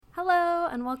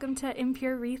and welcome to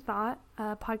Impure Rethought,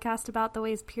 a podcast about the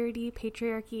ways purity,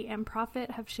 patriarchy, and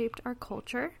profit have shaped our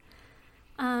culture.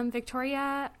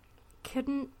 Victoria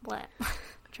couldn't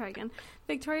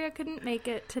make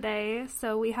it today,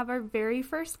 so we have our very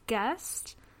first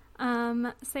guest.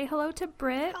 Say hello to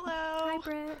Britt. Hello. Hi,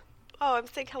 Britt. Oh, I'm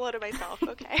saying hello to myself.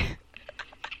 Okay.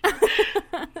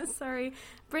 Sorry.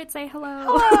 Britt, say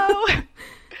hello. Hello.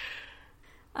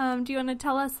 Do you want to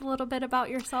tell us a little bit about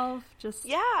yourself?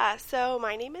 Yeah, so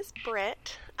my name is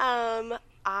Britt. Where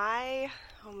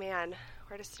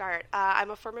to start?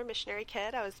 I'm a former missionary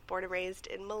kid. I was born and raised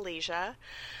in Malaysia,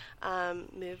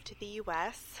 moved to the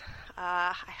U.S.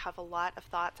 I have a lot of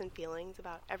thoughts and feelings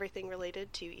about everything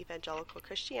related to evangelical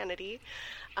Christianity.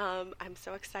 I'm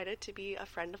so excited to be a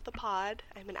friend of the pod.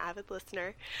 I'm an avid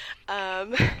listener.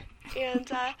 Thank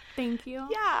you.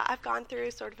 Yeah, I've gone through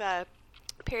sort of a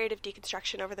period of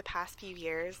deconstruction over the past few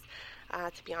years.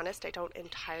 To be honest, I don't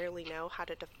entirely know how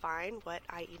to define what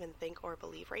I even think or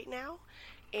believe right now,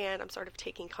 and I'm sort of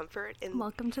taking comfort in...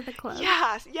 Welcome to the club.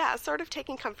 Yeah, sort of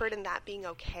taking comfort in that being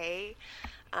okay,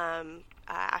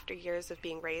 after years of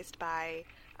being raised by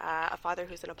a father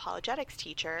who's an apologetics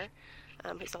teacher,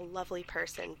 who's a lovely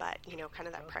person, but, kind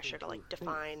of that pressure to,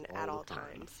 define at all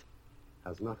times.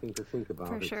 Has nothing to think about.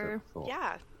 For sure.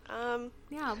 Yeah.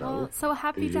 So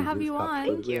happy to have you on.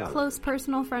 Thank you. Close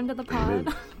personal friend of the pod.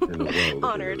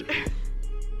 Honored.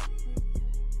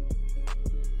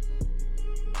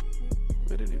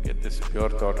 Where did you get this pure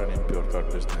thought and impure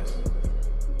thought business?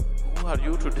 Who are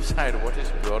you to decide what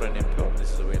is pure and impure?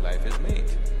 This is the way life is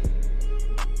made.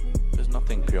 There's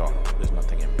nothing pure, there's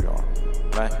nothing impure.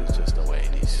 Life is just the way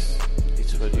it is.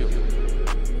 It's for you.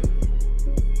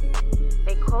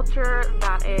 A culture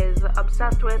that is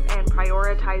obsessed with and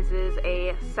prioritizes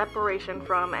a separation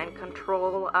from and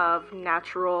control of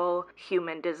natural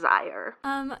human desire.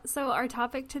 So our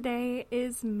topic today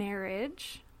is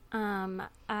marriage.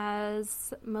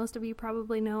 As most of you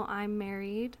probably know, I'm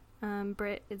married.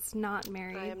 Britt is not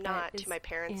married. I am not, to my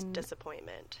parents'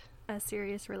 disappointment. A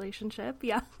serious relationship,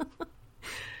 yeah.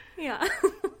 Yeah.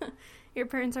 Your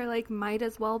parents are like, might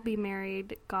as well be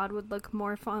married. God would look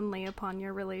more fondly upon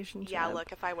your relationship. Yeah,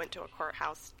 look, if I went to a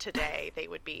courthouse today, they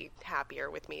would be happier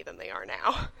with me than they are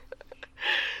now.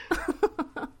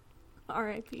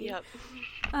 R.I.P. Yep.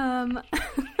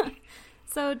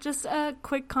 So just a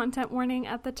quick content warning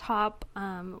at the top.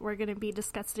 We're going to be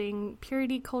discussing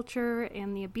purity culture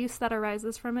and the abuse that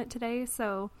arises from it today.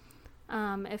 So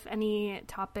if any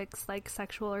topics like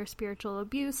sexual or spiritual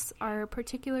abuse are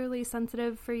particularly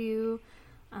sensitive for you,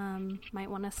 might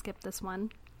want to skip this one.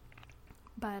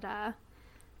 But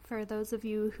for those of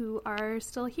you who are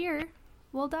still here,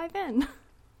 we'll dive in.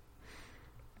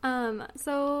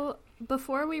 So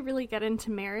before we really get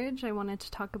into marriage, I wanted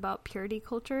to talk about purity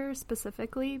culture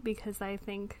specifically, because I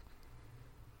think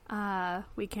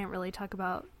we can't really talk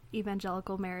about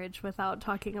evangelical marriage without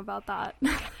talking about that.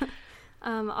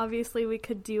 Obviously, we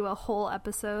could do a whole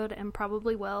episode, and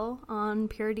probably will, on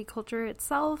purity culture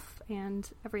itself and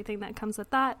everything that comes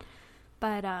with that.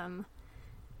 But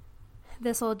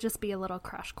this will just be a little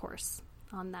crash course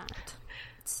on that.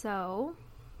 So,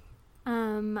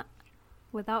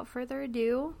 without further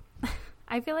ado,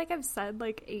 I feel like I've said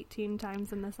 18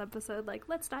 times in this episode,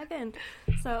 let's dive in.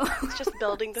 So it's just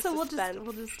building the suspense.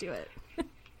 We'll just do it.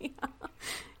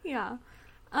 Yeah.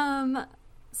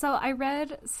 So I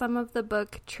read some of the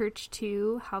book Church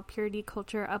 2, How Purity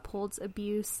Culture Upholds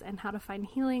Abuse and How to Find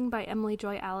Healing by Emily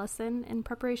Joy Allison in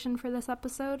preparation for this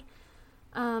episode.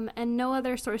 And no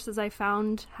other sources I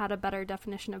found had a better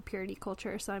definition of purity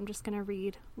culture, so I'm just going to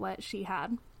read what she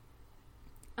had.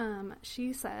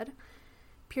 She said,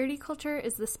 "Purity culture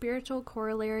is the spiritual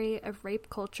corollary of rape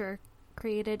culture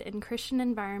created in Christian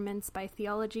environments by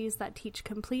theologies that teach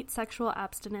complete sexual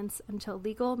abstinence until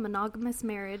legal monogamous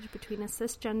marriage between a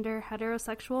cisgender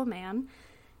heterosexual man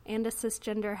and a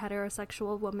cisgender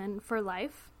heterosexual woman for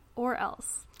life, or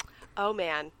else." Oh,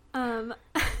 man.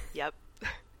 Yep.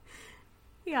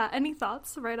 Yeah, any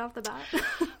thoughts right off the bat?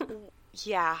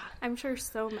 Yeah. I'm sure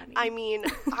so many. I mean,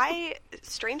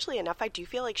 strangely enough, I do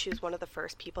feel like she was one of the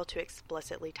first people to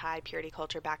explicitly tie purity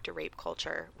culture back to rape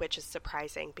culture, which is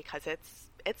surprising because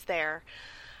it's there.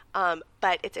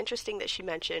 But it's interesting that she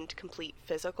mentioned complete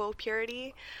physical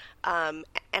purity. And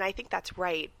I think that's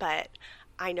right, but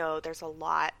I know there's a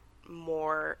lot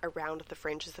more around the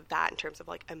fringes of that in terms of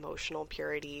emotional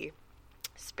purity,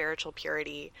 spiritual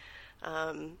purity.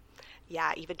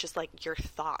 Yeah, even just your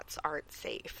thoughts aren't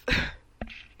safe.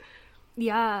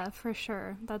 Yeah, for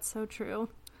sure. That's so true.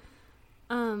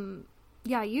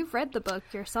 Yeah, you've read the book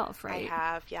yourself, right? I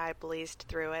have. Yeah, I blazed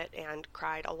through it and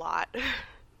cried a lot.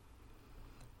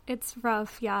 It's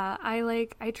rough, yeah.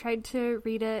 I tried to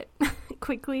read it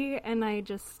quickly, and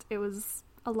it was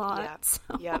a lot. Yep. So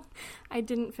Yep. I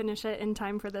didn't finish it in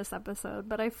time for this episode,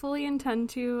 but I fully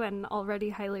intend to and already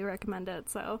highly recommend it.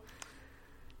 So,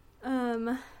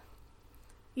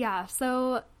 yeah.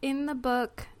 So in the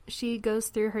book, she goes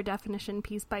through her definition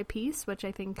piece by piece, which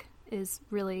I think is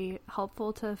really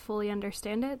helpful to fully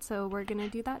understand it. So we're going to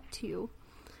do that too.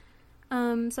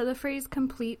 So the phrase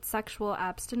complete sexual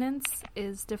abstinence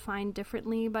is defined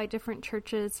differently by different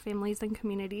churches, families, and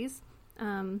communities,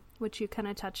 which you kind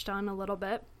of touched on a little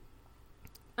bit.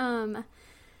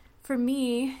 For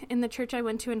me, in the church I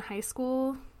went to in high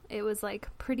school, it was like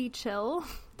pretty chill.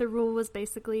 The rule was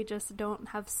basically just don't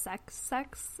have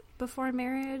sex before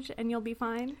marriage and you'll be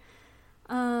fine.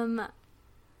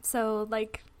 So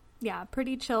like, yeah,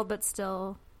 pretty chill, but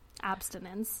still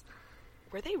abstinence.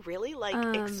 Were they really,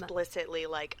 explicitly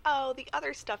like, oh, the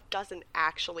other stuff doesn't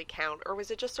actually count? Or was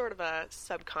it just sort of a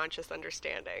subconscious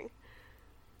understanding?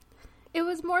 It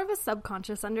was more of a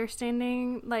subconscious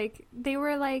understanding. Like, they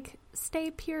were like, stay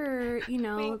pure,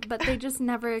 Wink. but they just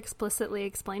never explicitly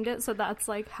explained it. So that's,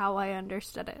 like, how I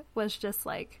understood it. Was just,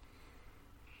 like,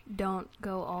 don't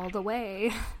go all the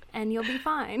way and you'll be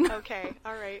fine. Okay,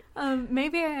 all right.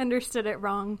 Maybe I understood it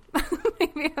wrong.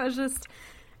 Maybe I was just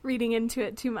reading into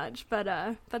it too much, but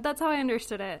that's how I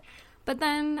understood it. But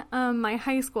then my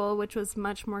high school, which was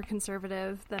much more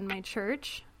conservative than my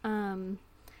church,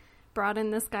 brought in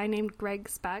this guy named Greg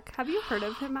Speck. Have you heard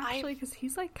of him, actually? Because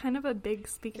he's like kind of a big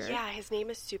speaker. Yeah, his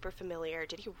name is super familiar.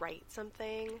 Did he write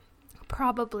something?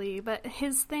 Probably, but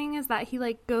his thing is that he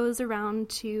like goes around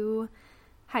to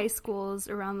high schools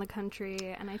around the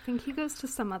country, and I think he goes to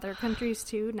some other countries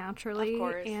too, naturally, of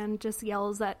course, and just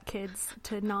yells at kids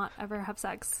to not ever have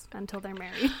sex until they're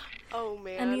married. Oh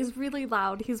man. And he's really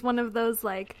loud. He's one of those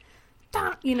like,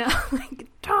 don't, like,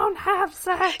 don't have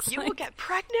sex. You like, will get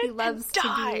pregnant he loves and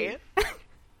die.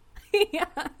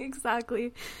 Yeah,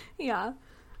 exactly. Yeah.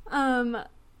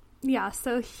 Yeah,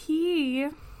 so he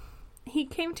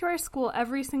came to our school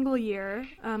every single year,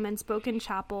 and spoke in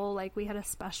chapel. Like, we had a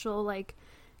special, like,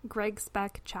 Greg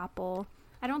Speck chapel.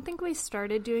 I don't think we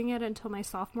started doing it until my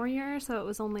sophomore year, so it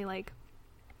was only, like,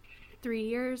 3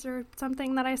 years or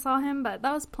something that I saw him, but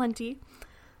that was plenty.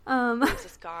 Leaves a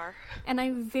scar. And I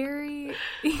very,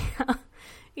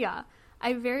 yeah,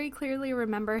 I very clearly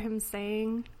remember him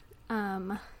saying,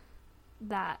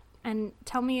 that, and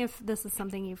tell me if this is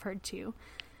something you've heard too.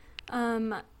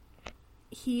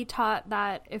 He taught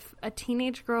that if a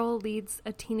teenage girl leads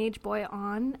a teenage boy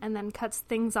on and then cuts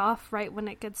things off right when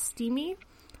it gets steamy,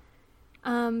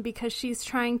 because she's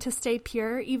trying to stay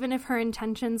pure, even if her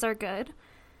intentions are good,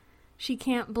 she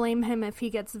can't blame him if he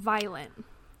gets violent.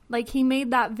 Like, he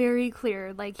made that very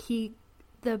clear. Like,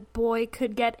 the boy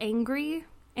could get angry,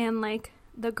 and, like,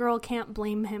 the girl can't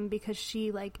blame him because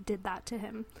she, like, did that to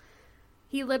him.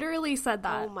 He literally said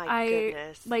that. Oh my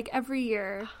goodness. Like, every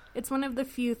year. It's one of the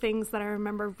few things that I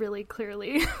remember really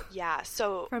clearly. Yeah,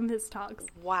 so from his talks.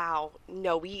 Wow.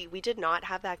 No, we did not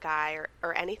have that guy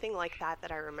or anything like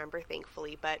that I remember,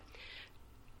 thankfully. But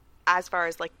as far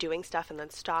as, like, doing stuff and then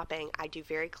stopping, I do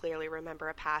very clearly remember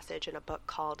a passage in a book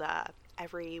called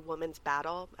Every Woman's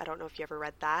Battle. I don't know if you ever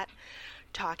read that.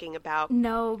 Talking about...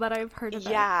 No, but I've heard of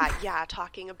it. Yeah,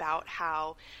 talking about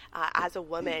how as a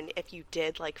woman, if you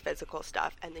did like physical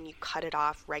stuff and then you cut it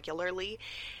off regularly,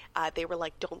 they were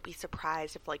like, don't be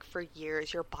surprised if like for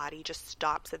years your body just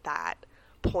stops at that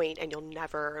point and you'll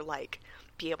never like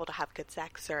be able to have good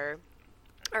sex or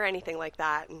anything like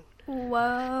that. And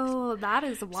whoa, that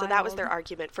is wild. So that was their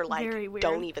argument for like,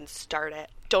 don't even start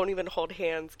it. Don't even hold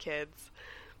hands, kids.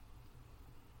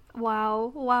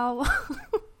 Wow.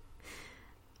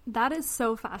 That is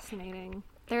so fascinating.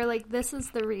 They're like, this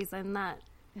is the reason that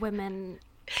women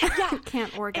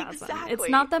can't orgasm. Exactly. It's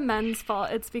not the men's fault.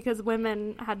 It's because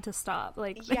women had to stop.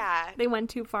 Like, they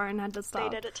went too far and had to stop.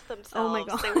 They did it to themselves. Oh my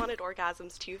God. They wanted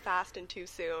orgasms too fast and too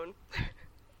soon.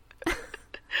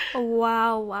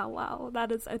 Wow.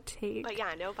 That is a take. But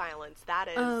yeah, no violence. That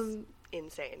is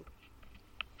insane.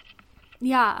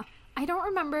 Yeah. I don't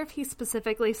remember if he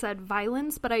specifically said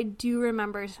violence, but I do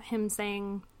remember him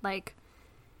saying, like,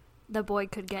 the boy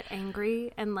could get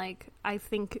angry, and, like, I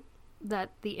think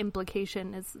that the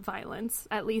implication is violence.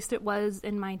 At least it was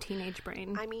in my teenage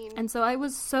brain. I mean... And so I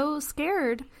was so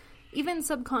scared, even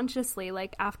subconsciously,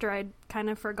 like, after I'd kind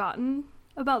of forgotten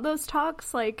about those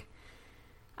talks, like,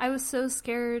 I was so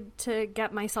scared to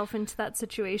get myself into that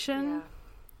situation.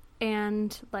 Yeah.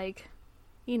 And, like,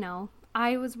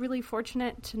 I was really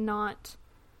fortunate to not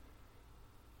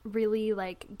really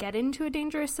like get into a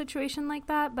dangerous situation like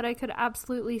that, but I could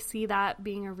absolutely see that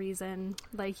being a reason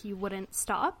like you wouldn't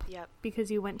stop. Yep. Because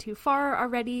you went too far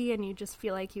already and you just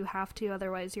feel like you have to,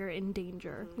 otherwise you're in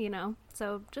danger, you know?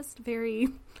 So just very,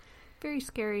 very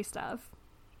scary stuff.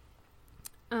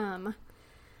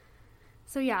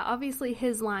 So yeah, obviously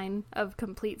his line of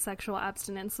complete sexual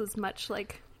abstinence was much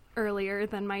like earlier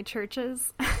than my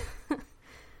church's.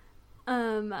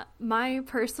 My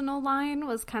personal line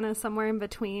was kind of somewhere in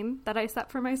between that I set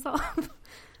for myself.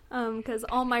 Because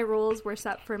all my rules were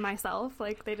set for myself.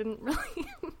 Like, they didn't really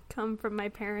come from my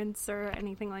parents or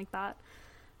anything like that.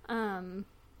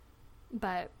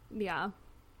 But, yeah.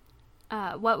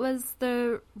 What was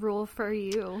the rule for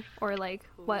you? Or, like,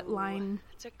 what line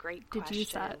that's a great did question. you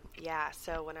set? Yeah,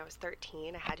 so when I was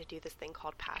 13, I had to do this thing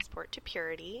called Passport to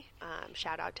Purity.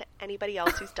 Shout out to anybody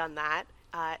else who's done that.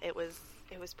 It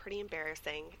was pretty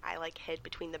embarrassing. I, like, hid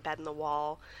between the bed and the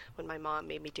wall when my mom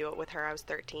made me do it with her. I was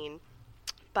 13.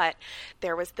 But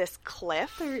there was this cliff.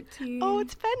 13. Oh,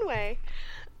 it's Fenway.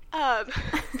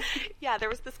 Yeah, there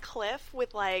was this cliff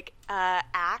with, like,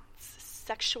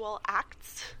 sexual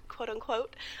acts, quote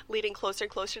unquote, leading closer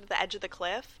and closer to the edge of the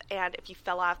cliff. And if you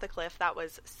fell off the cliff, that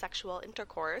was sexual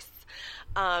intercourse.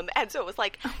 And so it was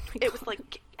like,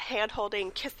 hand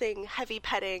holding, kissing, heavy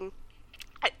petting.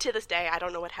 To this day, I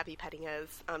don't know what heavy petting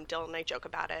is. Dylan and I joke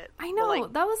about it. I know,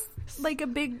 like, that was like a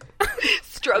big...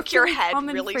 stroke your head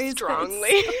really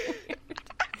strongly.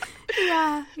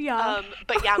 Yeah.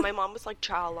 But yeah, my mom was like,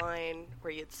 draw a line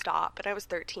where you'd stop. And I was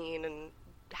 13 and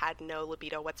had no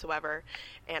libido whatsoever.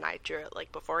 And I drew it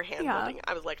like before hand holding.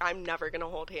 I was like, I'm never going to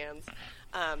hold hands.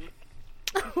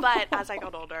 But as I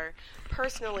got older,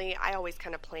 personally, I always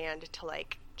kind of planned to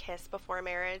like kiss before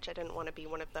marriage. I didn't want to be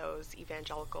one of those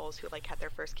evangelicals who like had their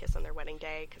first kiss on their wedding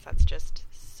day, because that's just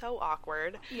so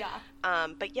awkward. Yeah.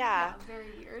 But yeah, very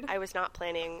weird. I was not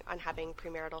planning on having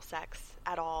premarital sex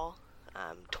at all.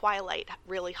 Twilight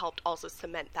really helped also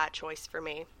cement that choice for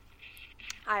me.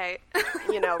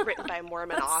 Written by a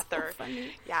Mormon author. So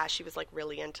funny. Yeah, she was like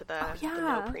really into the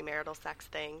no premarital sex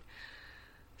thing.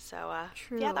 So,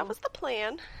 yeah, that was the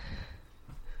plan.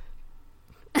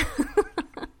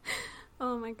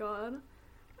 Oh my god.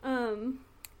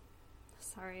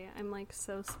 Sorry, I'm like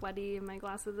so sweaty in my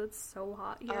glasses. It's so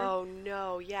hot here. Oh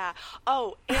no, yeah.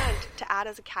 Oh, and to add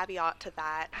as a caveat to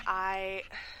that, I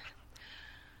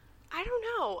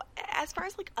don't know. As far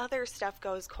as like other stuff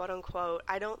goes, quote unquote,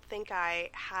 I don't think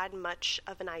I had much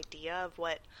of an idea of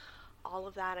what all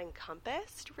of that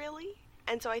encompassed, really.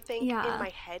 And so I think in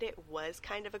my head it was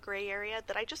kind of a gray area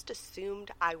that I just assumed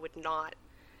I would not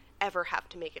ever have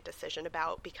to make a decision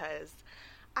about, because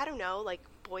I don't know, like,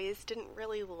 boys didn't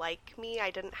really like me.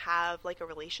 I didn't have like a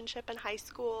relationship in high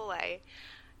school. I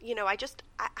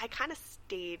kind of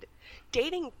stayed,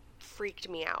 dating freaked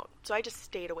me out, so I just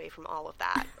stayed away from all of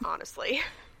that. Honestly.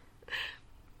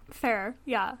 Fair.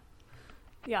 Yeah.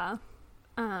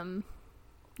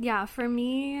 For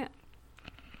me,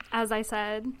 as I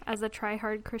said, as a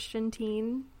try-hard Christian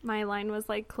teen, my line was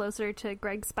like closer to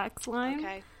Greg Speck's line.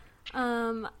 Okay.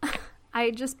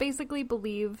 I just basically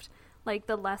believed like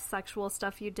the less sexual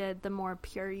stuff you did, the more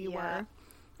pure you were.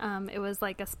 It was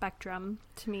like a spectrum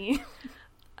to me.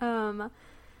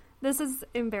 This is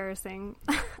embarrassing.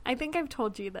 I think I've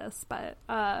told you this, but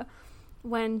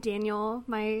when Daniel,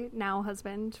 my now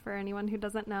husband, for anyone who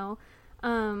doesn't know,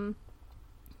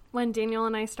 when Daniel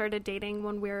and I started dating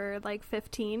when we were like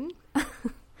 15,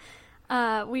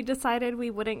 we decided we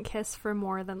wouldn't kiss for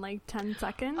more than like 10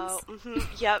 seconds. Oh,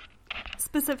 yep.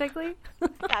 Specifically.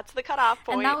 That's the cutoff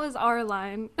point. And that was our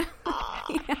line.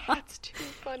 That's too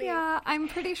funny. Yeah, I'm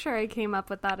pretty sure I came up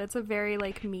with that. It's a very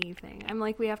like me thing. I'm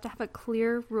like, we have to have a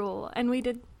clear rule, and we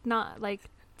did not like.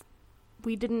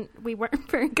 We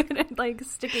weren't very good at like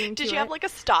sticking to it. Did you have like a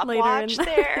stopwatch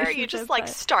there? You just like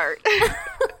start.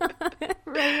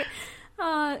 Right.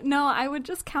 No, I would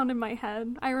just count in my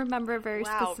head. I remember very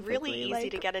specifically. Wow, really easy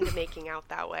to get into making out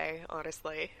that way,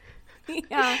 honestly.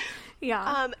 Yeah.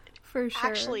 For sure.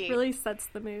 Actually, it really sets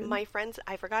the mood. My friends,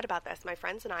 I forgot about this. My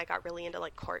friends and I got really into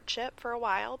like courtship for a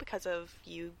while because of,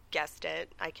 you guessed it,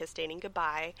 I Kissed Dating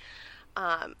Goodbye.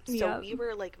 So we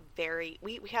were like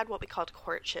we had what we called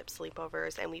courtship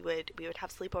sleepovers, and we would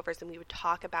have sleepovers and we would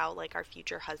talk about like our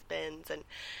future husbands,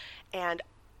 and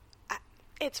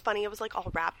it's funny, it was like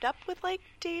all wrapped up with like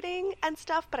dating and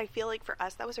stuff, but I feel like for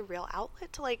us that was a real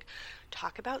outlet to like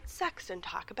talk about sex and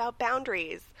talk about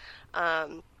boundaries.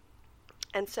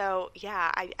 And so, yeah,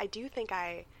 I do think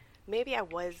maybe I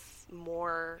was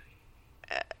more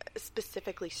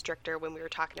specifically stricter when we were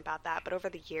talking about that, but over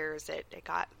the years it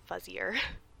got fuzzier.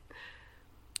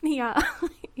 Yeah,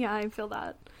 I feel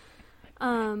that.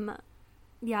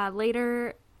 Yeah,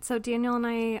 later, so Daniel and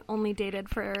I only dated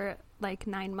for like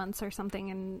 9 months or something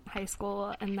in high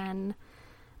school, and then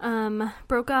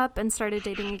broke up and started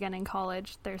dating again in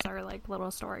college. There's our like little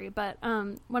story. But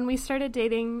when we started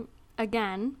dating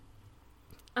again,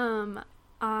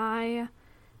 I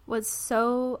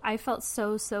felt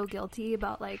so guilty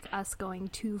about like us going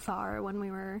too far when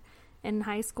we were in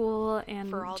high school,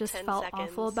 and just felt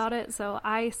awful about it. So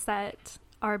I set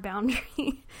our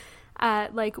boundary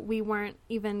at like we weren't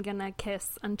even gonna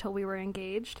kiss until we were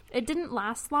engaged. It didn't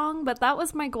last long, but that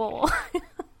was my goal.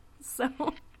 So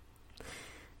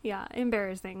yeah,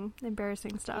 embarrassing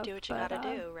stuff. You do what you gotta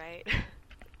do, right?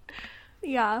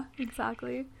 Yeah,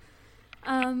 exactly.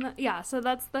 Yeah, so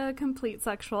that's the complete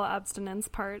sexual abstinence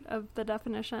part of the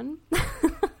definition.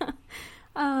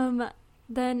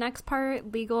 The next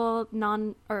part, legal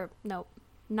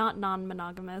not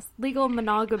non-monogamous, legal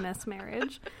monogamous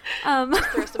marriage. Throw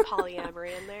some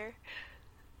polyamory in there.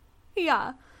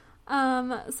 Yeah.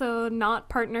 So not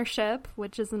partnership,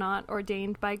 which is not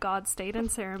ordained by God, state, and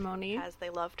ceremony. As they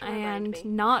love to remind me.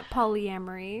 And not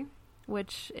polyamory,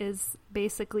 which is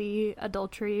basically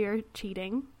adultery or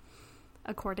cheating,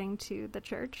 according to the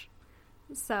church.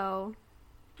 So,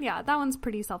 yeah, that one's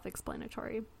pretty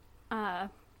self-explanatory.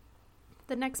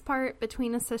 The next part,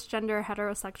 between a cisgender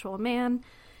heterosexual man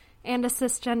and a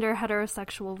cisgender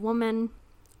heterosexual woman,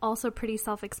 also pretty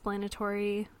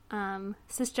self-explanatory.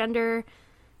 Cisgender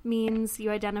means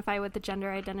you identify with the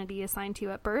gender identity assigned to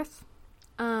you at birth.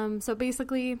 So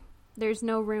basically, there's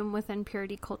no room within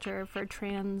purity culture for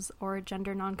trans or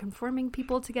gender non-conforming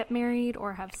people to get married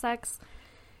or have sex,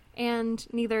 and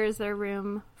neither is there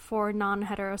room for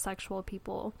non-heterosexual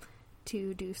people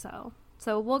to do so.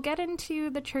 So we'll get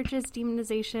into the church's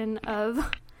demonization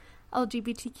of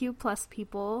LGBTQ plus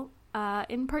people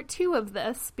in part 2 of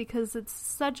this, because it's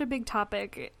such a big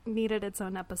topic, it needed its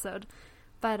own episode.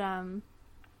 But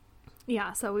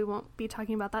yeah, so we won't be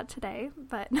talking about that today,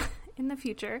 but in the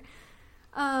future.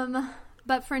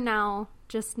 But for now,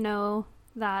 just know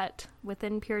that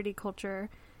within purity culture,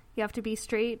 you have to be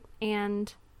straight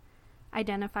and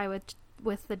identify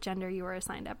with the gender you were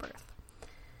assigned at birth.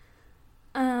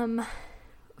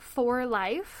 For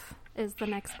life is the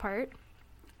next part.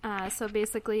 So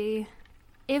basically,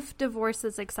 if divorce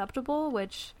is acceptable,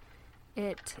 which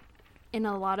it in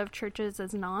a lot of churches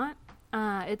is not,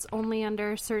 it's only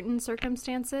under certain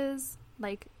circumstances,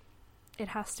 like it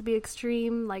has to be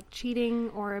extreme, like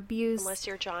cheating or abuse. Unless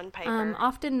you're John Piper.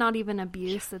 Often not even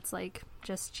abuse, it's like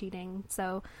just cheating.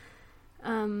 So,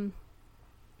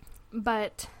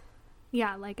 but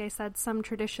yeah, like I said, some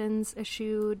traditions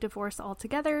issue divorce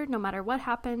altogether, no matter what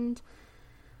happened.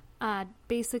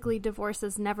 Basically, divorce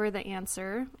is never the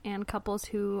answer, and couples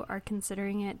who are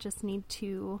considering it just need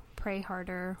to pray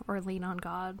harder or lean on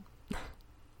God.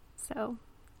 So,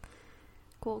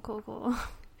 cool.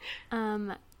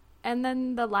 And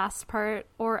then the last part,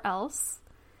 or else,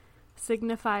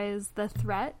 signifies the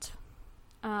threat,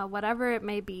 whatever it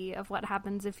may be, of what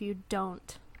happens if you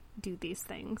don't do these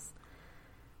things.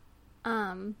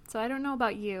 So I don't know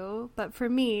about you, but for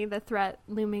me, the threat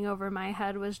looming over my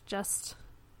head was just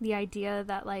the idea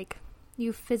that, like,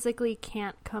 you physically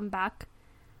can't come back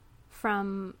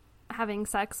from having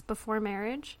sex before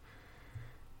marriage.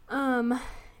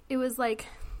 It was like,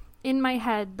 in my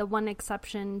head, the one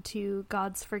exception to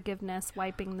God's forgiveness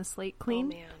wiping the slate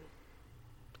clean. Oh, man.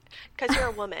 Because you're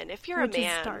a woman. If you're a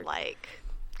man, like,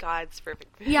 God's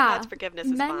forgiveness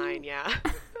is fine, yeah.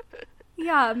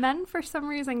 Yeah, men for some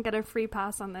reason get a free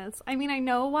pass on this. I mean, I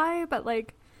know why, but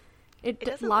like, it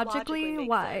doesn't logically make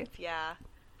why? Sense. Yeah.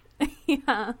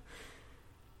 Yeah.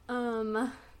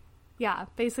 Yeah,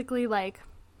 basically, like,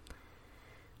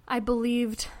 I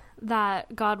believed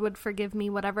that God would forgive me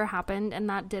whatever happened, and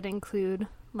that did include,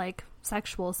 like,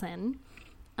 sexual sin,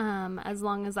 as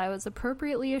long as I was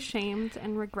appropriately ashamed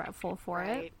and regretful for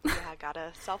it. Yeah,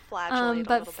 gotta self-flagellate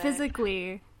but a little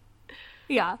physically,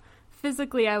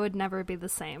 physically, I would never be the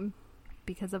same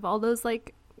because of all those,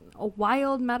 like,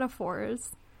 wild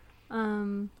metaphors,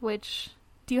 which,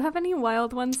 do you have any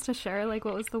wild ones to share? Like,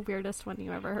 what was the weirdest one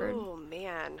you ever heard? Oh,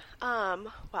 man.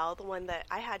 Well, the one that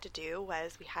I had to do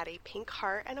was we had a pink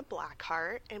heart and a black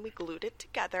heart, and we glued it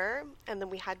together, and then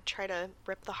we had to try to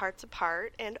rip the hearts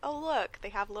apart, and oh, look, they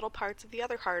have little parts of the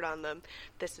other heart on them.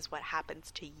 This is what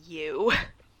happens to you.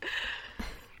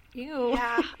 Ew.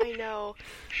 Yeah, I know.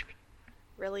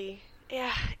 Really,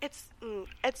 yeah, it's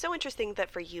so interesting that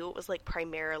for you it was like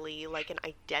primarily like an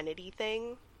identity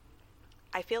thing.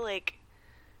 I feel like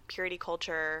purity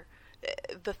culture,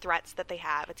 the threats that they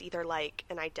have, it's either like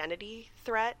an identity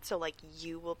threat, so like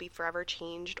you will be forever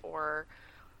changed or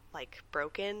like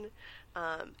broken,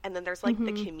 And then there's like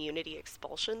the community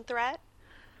expulsion threat.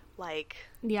 Like,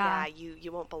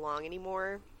 you won't belong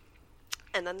anymore.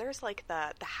 And then there's like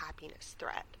the happiness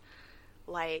threat.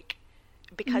 Like,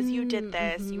 because you did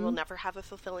this, you will never have a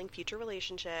fulfilling future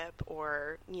relationship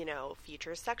or, you know,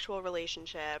 future sexual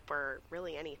relationship or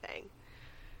really anything.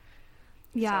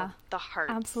 Yeah. So, the heart.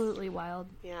 Absolutely wild.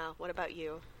 Yeah. What about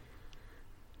you?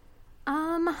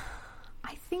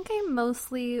 I think I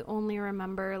mostly only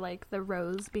remember like the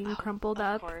rose being crumpled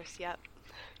up. Of course, yep.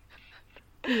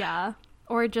 Yeah.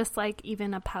 Or just like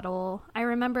even a petal. I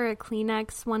remember a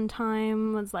Kleenex one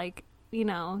time was like, you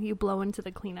know, you blow into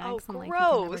the Kleenex and like you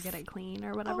can never get it clean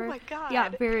or whatever. Oh my god. Yeah,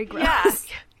 very gross.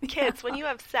 Yeah. Kids, when you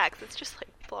have sex, it's just like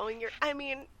blowing your, I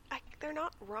mean, they're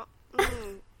not wrong.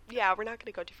 Yeah, we're not going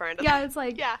to go too far into that. Yeah, it's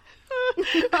like yeah.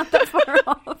 not that far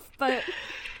off, but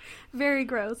very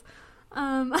gross.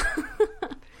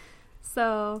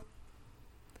 So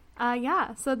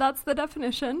that's the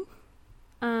definition.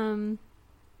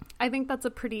 I think that's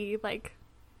a pretty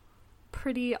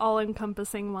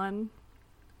all-encompassing one.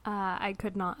 I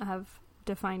could not have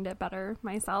defined it better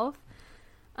myself.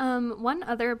 One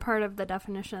other part of the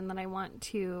definition that I want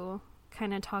to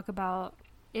kind of talk about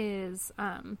is,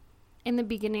 in the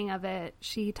beginning of it,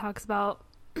 she talks about,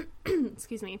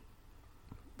 excuse me,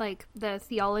 like the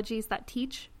theologies that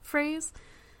teach phrase.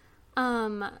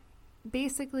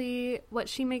 Basically, what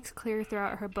she makes clear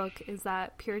throughout her book is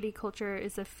that purity culture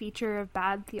is a feature of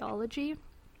bad theology.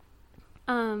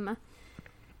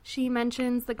 She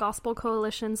mentions the Gospel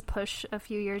Coalition's push a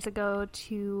few years ago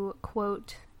to,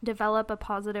 quote, develop a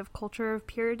positive culture of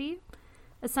purity,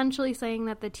 essentially saying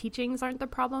that the teachings aren't the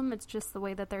problem, it's just the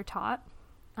way that they're taught.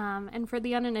 And for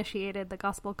the uninitiated, the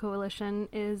Gospel Coalition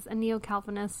is a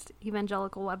neo-Calvinist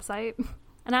evangelical website.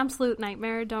 An absolute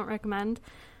nightmare, don't recommend.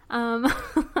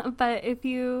 But if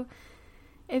you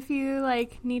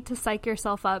like need to psych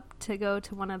yourself up to go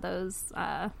to one of those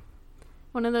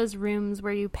rooms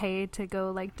where you pay to go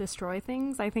like destroy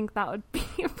things, I think that would be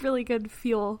a really good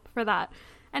fuel for that.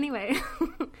 Anyway,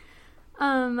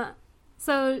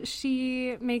 so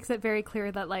she makes it very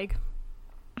clear that like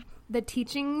the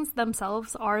teachings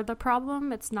themselves are the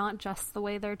problem. It's not just the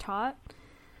way they're taught.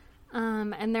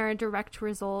 And they're a direct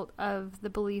result of the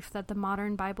belief that the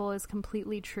modern Bible is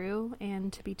completely true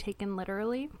and to be taken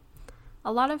literally.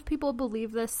 A lot of people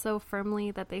believe this so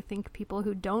firmly that they think people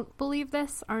who don't believe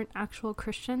this aren't actual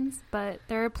Christians, but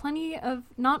there are plenty of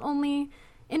not only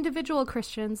individual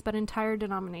Christians, but entire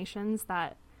denominations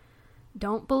that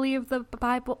don't believe the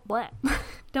Bible,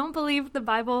 don't believe the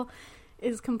Bible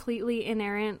is completely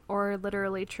inerrant or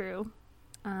literally true.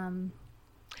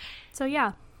 So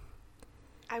yeah.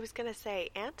 I was going to say,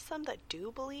 and some that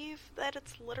do believe that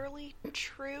it's literally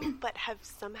true, but have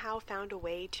somehow found a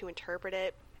way to interpret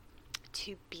it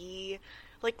to be,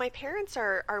 like, my parents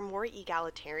are more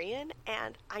egalitarian,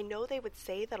 and I know they would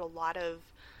say that a lot of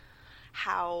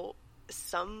how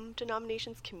some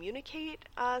denominations communicate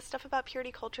stuff about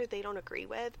purity culture they don't agree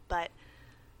with, but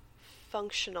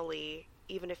functionally,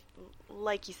 even if,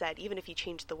 like you said, even if you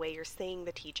change the way you're saying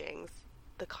the teachings,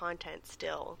 the content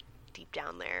still deep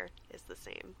down there is the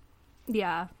same.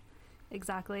 Yeah,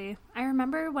 exactly. I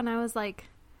remember when I was like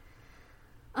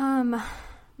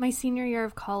my senior year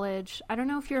of college, I don't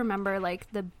know if you remember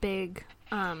like the big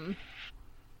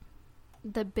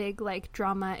like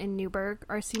drama in Newburgh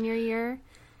our senior year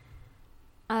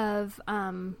of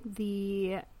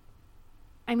there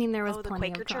was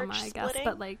plenty of drama, I guess,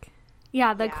 but like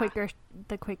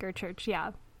the Quaker church,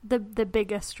 the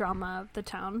biggest drama of the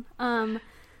town.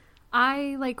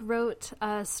 I like wrote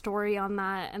a story on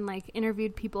that and like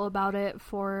interviewed people about it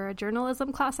for a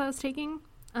journalism class I was taking,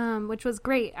 which was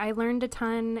great. I learned a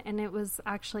ton, and it was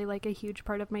actually like a huge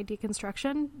part of my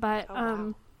deconstruction. But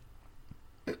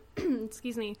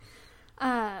excuse me.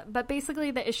 But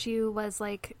basically the issue was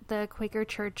like the Quaker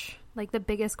church, like the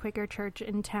biggest Quaker church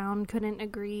in town, couldn't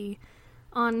agree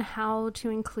on how to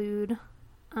include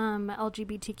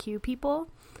LGBTQ people.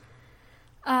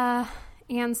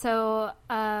 And so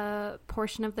a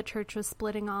portion of the church was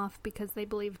splitting off because they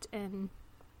believed in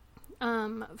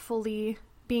fully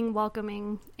being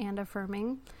welcoming and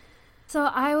affirming. So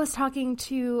I was talking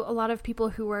to a lot of people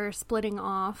who were splitting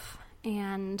off,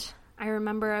 and I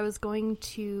remember I was going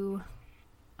to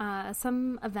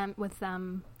some event with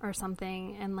them or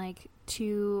something, and like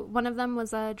one of them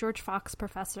was a George Fox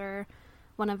professor,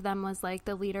 one of them was like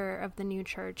the leader of the new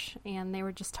church, and they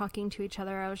were just talking to each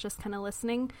other. I was just kind of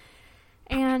listening.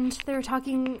 And they were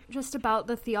talking just about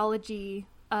the theology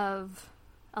of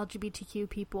LGBTQ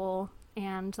people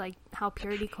and like how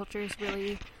purity culture is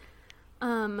really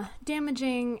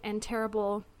damaging and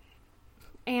terrible.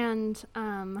 And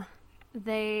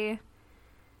they,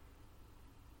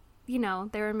 you know,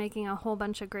 they were making a whole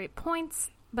bunch of great points,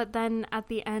 but then at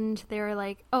the end they were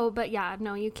like, oh, but yeah,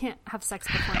 no, you can't have sex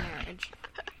before marriage.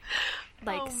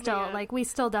 Like, man. like, we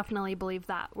still definitely believe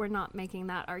that. We're not making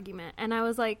that argument. And I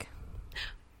was like,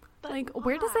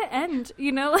 where does it end?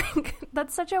 You know, like,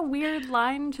 that's such a weird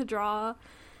line to draw.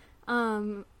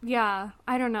 Yeah,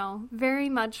 I don't know. Very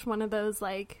much one of those,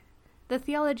 like, the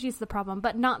theology is the problem,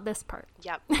 but not this part.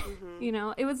 Yep. Mm-hmm. You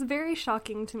know, it was very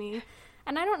shocking to me.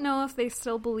 And I don't know if they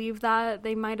still believe that.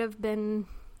 They might have been,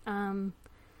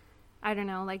 I don't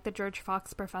know, like the George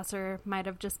Fox professor might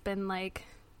have just been like,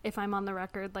 if I'm on the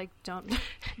record, like, don't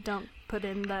put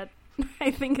in that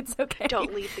I think it's okay.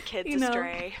 Don't lead the kids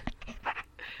astray.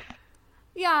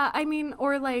 Yeah, I mean,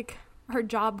 or like her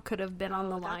job could have been on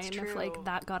the line true. if like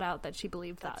that got out that she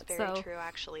believed that's that. Very true,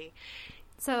 actually.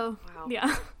 So, wow.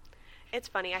 Yeah. It's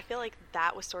funny. I feel like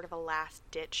that was sort of a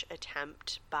last-ditch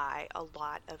attempt by a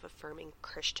lot of affirming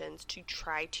Christians to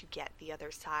try to get the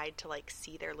other side to, like,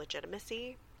 see their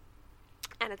legitimacy.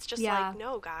 And it's just like,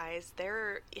 no, guys,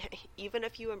 even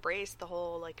if you embrace the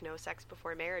whole, like, no sex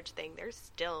before marriage thing, they're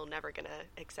still never going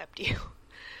to accept you,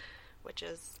 which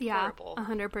is horrible.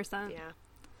 100%. Yeah.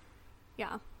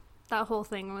 Yeah. That whole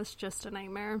thing was just a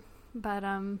nightmare. But,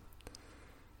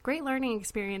 great learning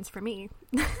experience for me,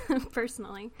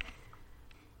 personally.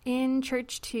 In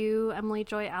Church 2, Emily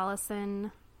Joy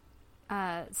Allison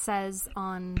says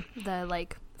on the,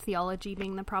 like, theology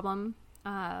being the problem,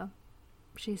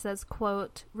 she says,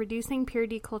 quote, reducing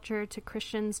purity culture to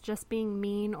Christians just being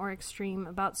mean or extreme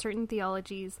about certain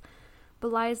theologies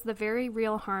belies the very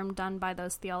real harm done by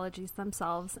those theologies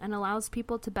themselves and allows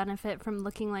people to benefit from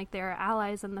looking like they are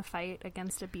allies in the fight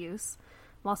against abuse,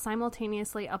 while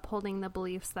simultaneously upholding the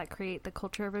beliefs that create the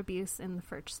culture of abuse in the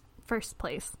first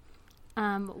place.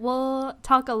 We'll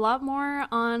talk a lot more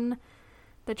on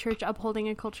the church upholding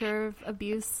a culture of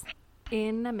abuse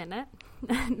in a minute.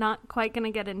 Not quite going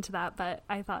to get into that, but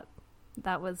I thought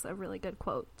that was a really good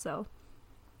quote. So,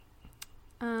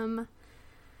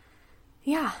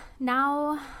 yeah,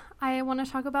 now I want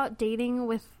to talk about dating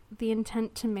with the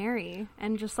intent to marry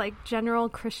and just like general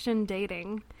Christian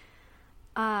dating.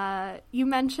 You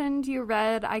mentioned you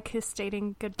read I Kissed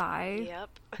Dating Goodbye. Yep.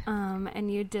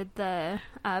 And you did the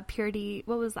purity,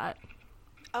 what was that?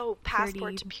 Oh,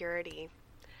 Passport to Purity.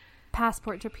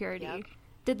 Passport to Purity. Yep.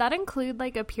 Did that include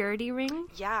like a purity ring?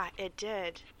 Yeah, it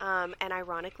did. And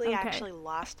ironically, I actually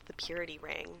lost the purity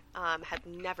ring. Had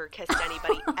never kissed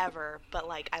anybody ever, but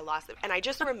like I lost it. And I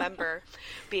just remember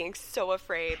being so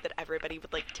afraid that everybody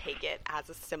would like take it as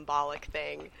a symbolic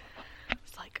thing.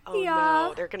 It's like, oh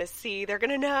no, they're going to see, they're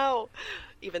going to know.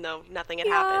 Even though nothing had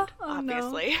happened,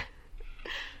 obviously.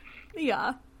 No.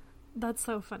 Yeah, that's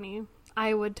so funny.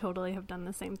 I would totally have done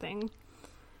the same thing.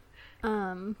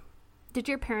 Did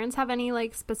your parents have any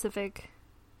like specific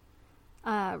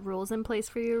rules in place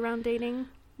for you around dating?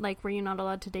 Like, were you not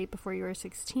allowed to date before you were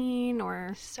 16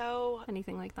 or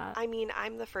anything like that? I mean,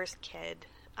 I'm the first kid,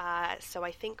 so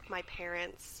I think my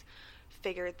parents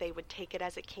figured they would take it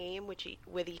as it came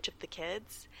with each of the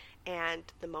kids, and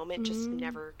the moment just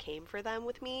never came for them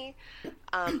with me.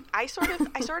 I sort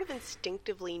of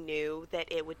instinctively knew that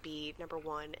it would be, number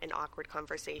one, an awkward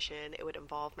conversation. It would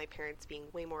involve my parents being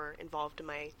way more involved in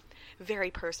my very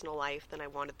personal life than I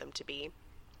wanted them to be.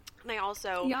 And I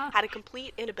also had a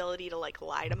complete inability to like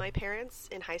lie to my parents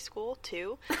in high school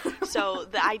too. So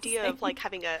the idea of like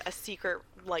having a secret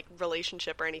like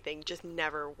relationship or anything just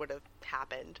never would have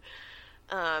happened.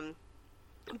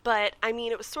 But I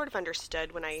mean, it was sort of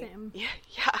understood when it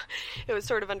was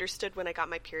sort of understood when I got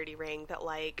my purity ring that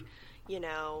like, you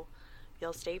know,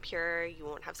 you'll stay pure, you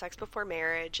won't have sex before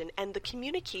marriage. And the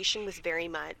communication was very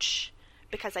much,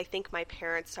 because I think my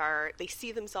parents they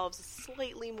see themselves as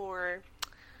slightly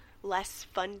less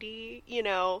fundy, you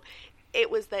know. It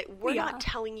was that we're not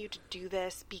telling you to do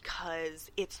this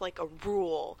because it's like a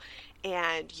rule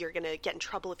and you're going to get in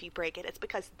trouble if you break it. It's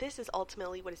because this is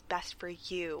ultimately what is best for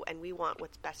you and we want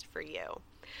what's best for you,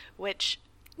 which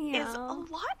is a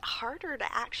lot harder to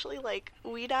actually like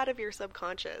weed out of your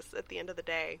subconscious at the end of the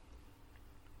day.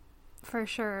 For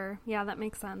sure. Yeah, that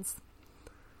makes sense.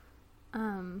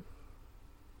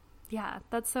 Yeah,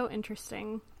 that's so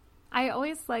interesting. I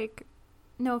always like,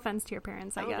 no offense to your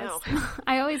parents, I guess. No.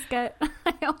 I always get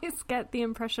the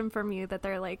impression from you that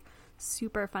they're like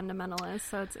super fundamentalist,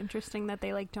 so it's interesting that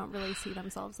they like don't really see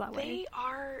themselves that way. They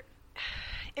are.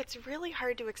 It's really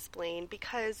hard to explain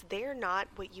because they're not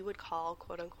what you would call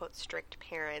quote unquote strict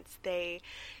parents. They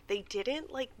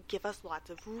didn't like give us lots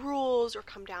of rules or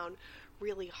come down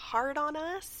really hard on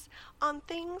us on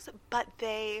things, but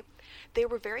they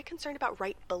were very concerned about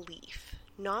right belief.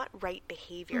 not right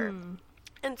behavior.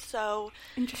 And so,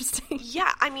 interesting.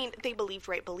 Yeah, I mean, they believed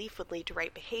right belief would lead to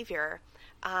right behavior.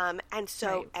 And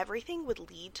so Right. everything would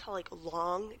lead to like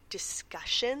long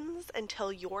discussions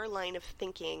until your line of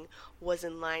thinking was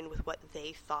in line with what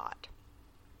they thought.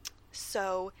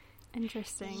 So,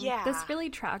 Interesting. Yeah. This really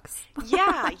tracks.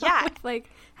 yeah, with, like,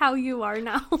 how you are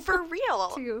now. for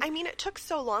real. Too. I mean, it took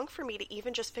so long for me to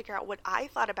even just figure out what I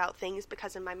thought about things,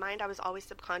 because in my mind I was always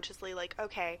subconsciously like,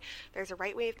 okay, there's a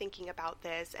right way of thinking about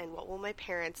this, and what will my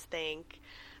parents think?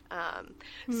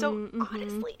 So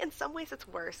honestly, in some ways it's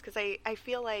worse, because I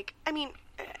feel like, I mean,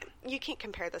 you can't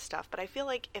compare this stuff, but I feel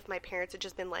like if my parents had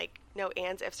just been like, no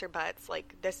ands, ifs, or buts,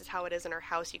 like, this is how it is in our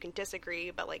house, you can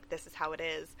disagree, but like, this is how it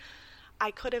is, I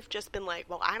could have just been like,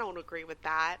 well, I don't agree with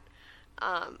that.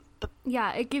 But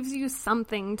Yeah, it gives you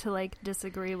something to, like,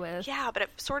 disagree with. yeah, but it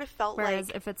sort of felt Whereas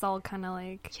like, if it's all kind of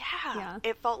like... yeah,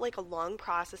 it felt like a long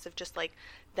process of just like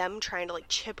them trying to like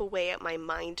chip away at my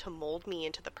mind to mold me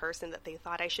into the person that they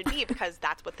thought I should be, because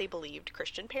that's what they believed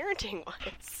Christian parenting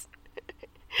was.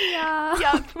 Yeah.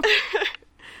 Yep.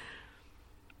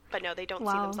 But no, they don't see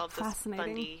Wow, themselves as fascinating.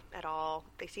 fundy at all.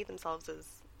 They see themselves as,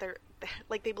 they're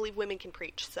like, they believe women can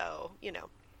preach, so, you know,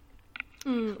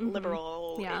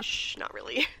 liberal-ish, not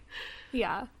really.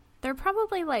 Yeah. They're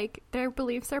probably, like, their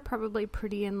beliefs are probably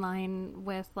pretty in line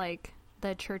with, like,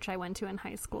 the church I went to in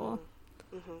high school.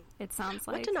 It sounds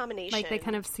like. What denomination? Like, they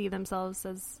kind of see themselves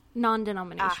as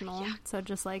non-denominational. yeah. So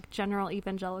just, like, general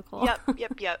evangelical.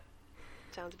 Yep.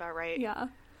 Sounds about right. Yeah.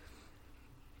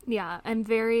 Yeah, and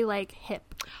very, like,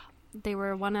 hip. They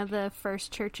were one of the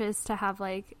first churches to have,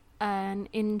 like, an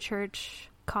in-church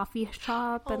coffee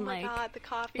shop. Oh and my like, God, the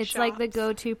coffee it's like the shops.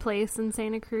 go-to place in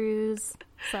Santa Cruz.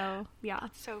 So, yeah.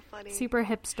 So funny. Super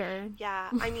hipster. Yeah,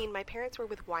 I mean, my parents were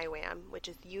with YWAM, which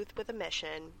is Youth with a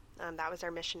Mission. That was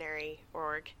our missionary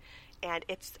org. And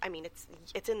it's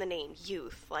in the name,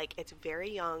 youth. Like, it's very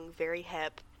young, very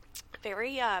hip,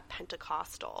 very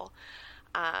Pentecostal.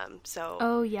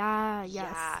 Oh, yeah,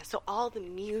 yes. Yeah, so all the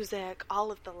music,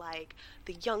 all of the, like,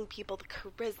 the young people, the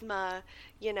charisma,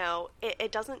 you know,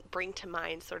 it doesn't bring to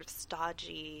mind sort of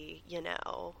stodgy, you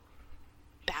know,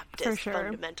 Baptist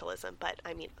fundamentalism, but,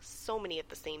 I mean, so many of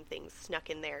the same things snuck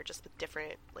in there, just with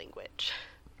different language.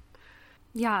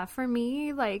 Yeah, for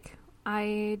me, like,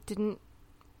 I didn't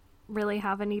really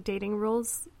have any dating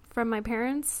rules from my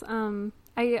parents.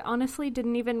 I honestly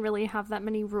didn't even really have that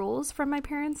many rules from my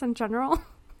parents in general.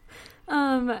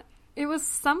 It was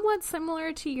somewhat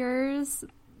similar to yours,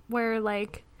 where,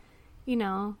 like, you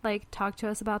know, like, talk to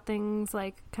us about things,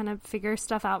 like, kind of figure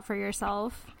stuff out for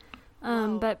yourself.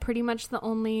 But pretty much the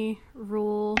only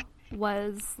rule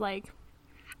was, like,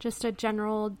 just a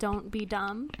general don't be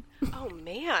dumb. Oh,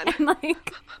 man. And,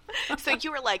 like... So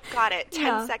you were like, got it,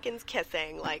 10 seconds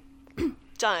kissing, like,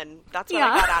 done. That's what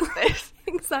Yeah. I got out of this.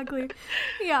 Exactly.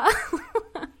 Yeah.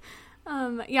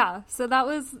 Yeah, so that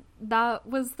was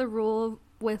the rule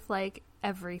with, like,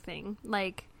 everything.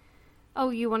 Like, oh,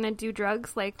 you want to do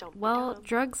drugs? Like, Don't be well, dumb.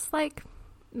 drugs, like,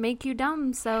 make you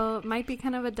dumb, so it might be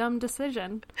kind of a dumb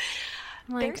decision.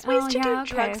 I'm like, There's ways oh, to yeah, do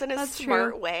okay, drugs in a that's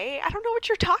smart true. way. I don't know what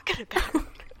you're talking about.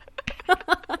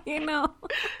 You know.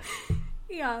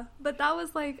 Yeah, but that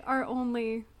was, like, our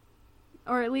only,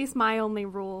 or at least my only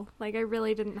rule. Like, I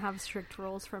really didn't have strict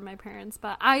rules from my parents,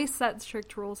 but I set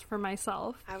strict rules for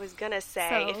myself. I was going to say,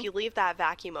 So- if you leave that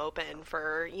vacuum open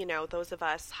for, you know, those of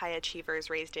us high achievers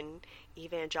raised in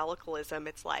evangelicalism,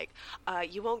 it's like,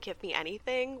 you won't give me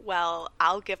anything? Well,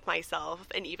 I'll give myself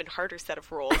an even harder set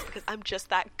of rules because I'm just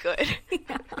that good.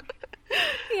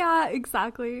 Yeah,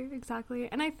 exactly.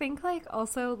 And I think, like,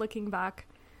 also looking back,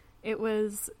 it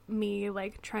was me,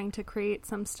 like, trying to create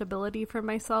some stability for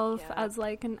myself Yeah. as,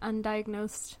 like, an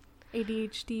undiagnosed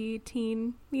ADHD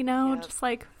teen, you know, Yep. just,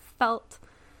 like, felt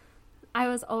I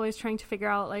was always trying to figure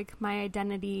out, like, my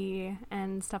identity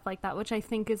and stuff like that, which I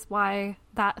think is why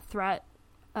that threat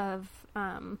of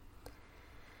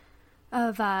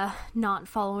not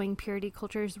following purity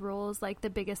culture's rules, like, the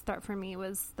biggest threat for me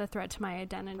was the threat to my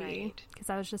identity, Right. because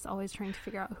I was just always trying to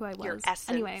figure out who I was. Your essence.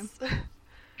 Anyway,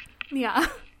 yeah.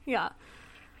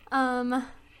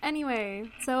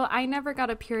 Anyway, so I never got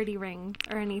a purity ring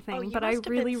or anything, Oh, you but I must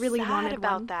have really, been really sad wanted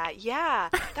about one. that. Yeah,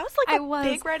 that was like I a was.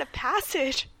 big rite of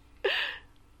passage.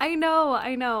 I know.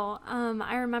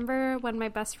 I remember when my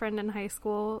best friend in high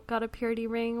school got a purity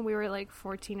ring. We were like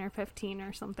 14 or 15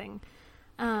 or something.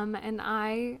 And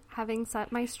I, having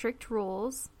set my strict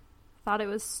rules, thought it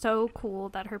was so cool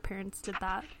that her parents did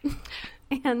that.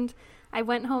 And I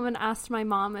went home and asked my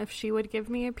mom if she would give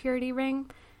me a purity ring.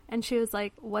 And she was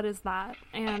like, "What is that?"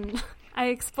 And I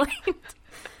explained,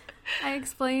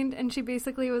 and she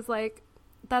basically was like,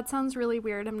 that sounds really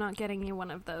weird. I'm not getting you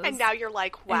one of those. And now you're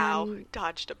like, wow,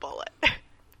 dodged a bullet.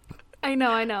 I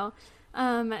know.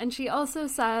 And she also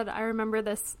said, I remember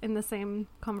this in the same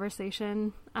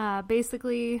conversation,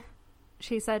 basically,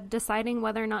 she said, deciding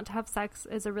whether or not to have sex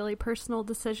is a really personal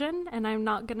decision, and I'm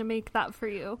not going to make that for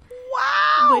you.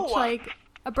 Wow! Which, like,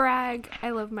 a brag. I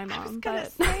love my mom. I was gonna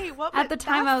but say, what at the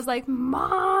time, I was like,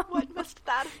 Mom! What must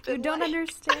that have been You don't like?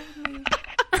 understand me.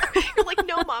 You're like,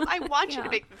 no, Mom, I want you to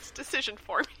make this decision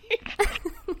for me.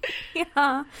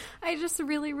 Yeah. I just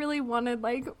really, really wanted,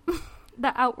 like...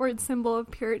 the outward symbol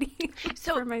of purity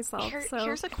for myself.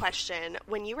 Here's a question.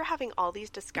 When you were having all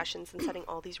these discussions and setting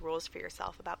all these rules for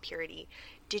yourself about purity,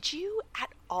 did you at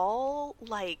all,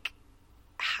 like,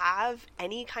 have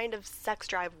any kind of sex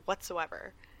drive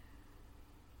whatsoever?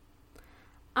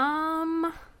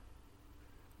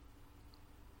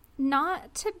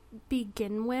 Not to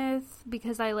begin with,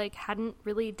 because I, like, hadn't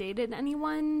really dated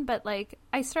anyone, but, like,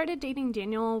 I started dating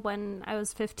Daniel when I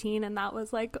was 15, and that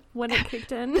was, like, when it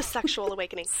kicked in. The sexual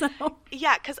awakening.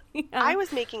 Yeah, because I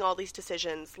was making all these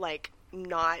decisions, like,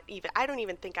 not even, I don't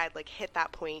even think I'd, like, hit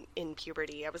that point in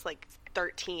puberty. I was, like,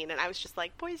 13, and I was just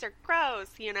like, boys are gross,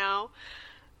 you know?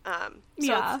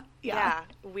 Yeah,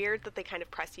 weird that they kind of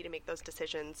press you to make those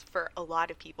decisions for a lot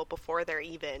of people before they're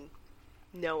even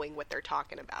knowing what they're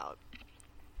talking about.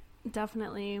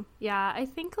 Definitely. Yeah, I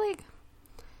think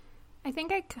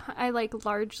I like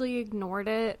largely ignored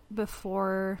it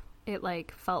before it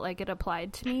like felt like it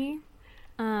applied to me.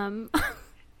 And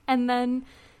then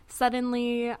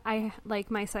suddenly I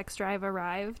like my sex drive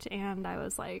arrived and I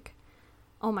was like,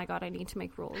 oh my God, I need to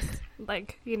make rules.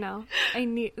 Like, you know,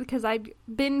 because I'd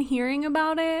been hearing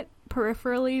about it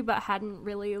peripherally but hadn't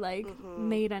really like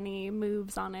made any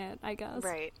moves on it, I guess.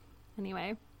 Right.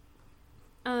 Anyway,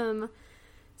 so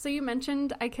you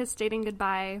mentioned I Kissed Dating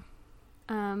Goodbye,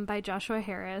 by Joshua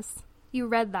Harris. You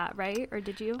read that, right? Or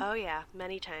did you? Oh yeah,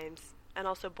 many times. And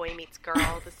also Boy Meets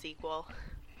Girl, the sequel.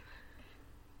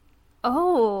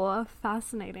 Oh,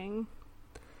 fascinating.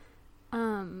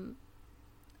 How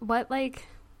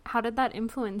did that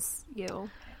influence you?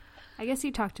 I guess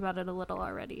you talked about it a little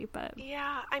already, but...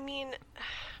 Yeah, I mean...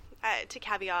 to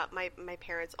caveat, my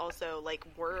parents also, like,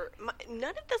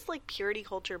 none of this, like, purity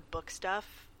culture book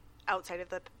stuff outside of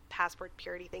the passport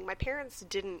purity thing. My parents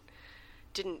didn't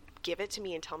give it to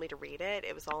me and tell me to read it.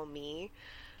 It was all me.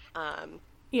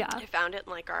 Yeah. I found it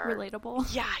in, like, our...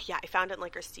 Relatable. Yeah. I found it in,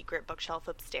 like, our secret bookshelf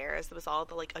upstairs. It was all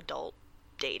the, like, adult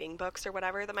dating books or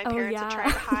whatever that my parents had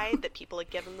tried to hide that people had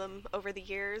given them over the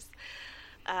years.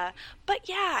 But,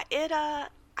 yeah,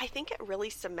 I think it really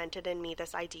cemented in me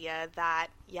this idea that,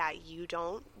 yeah, you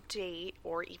don't date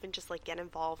or even just, like, get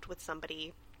involved with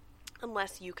somebody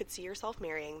unless you could see yourself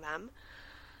marrying them.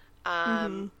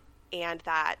 And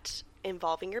that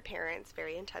involving your parents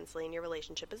very intensely in your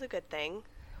relationship is a good thing,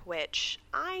 which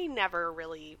I never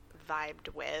really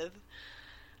vibed with.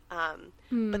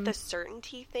 But the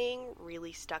certainty thing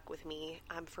really stuck with me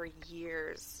for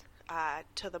years,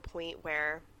 to the point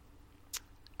where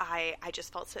I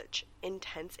just felt such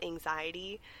intense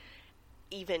anxiety,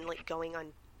 even like going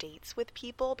on dates with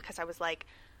people, because I was like,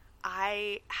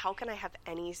 how can I have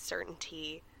any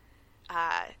certainty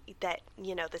that,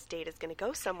 you know, this date is going to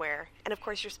go somewhere? And of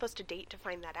course you're supposed to date to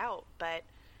find that out, but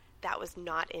that was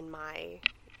not in my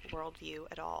worldview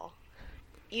at all.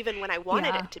 Even when I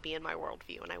wanted it to be in my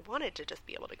worldview and I wanted to just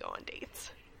be able to go on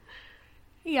dates.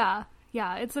 Yeah.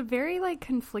 Yeah. It's a very like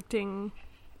conflicting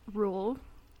rule.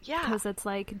 Yeah. Because it's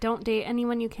like, don't date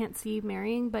anyone you can't see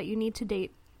marrying, but you need to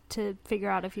date to figure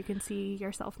out if you can see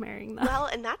yourself marrying them. Well,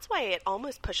 and that's why it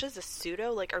almost pushes a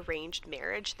pseudo, like, arranged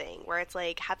marriage thing, where it's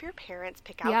like, have your parents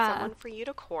pick out someone for you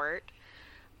to court.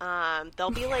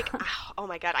 They'll be like, oh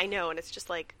my God, I know. And it's just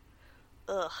like,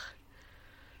 ugh.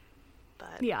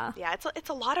 But yeah, it's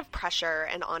a lot of pressure.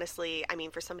 And honestly, I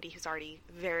mean, for somebody who's already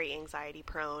very anxiety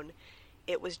prone,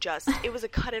 it was a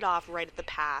cut it off right at the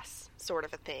pass sort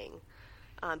of a thing.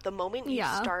 The moment you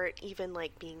start even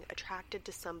like being attracted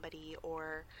to somebody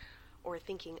or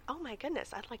thinking, oh my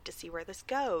goodness, I'd like to see where this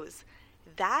goes,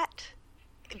 that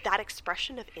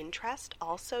expression of interest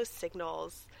also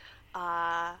signals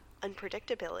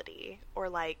unpredictability, or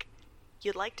like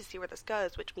you'd like to see where this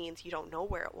goes, which means you don't know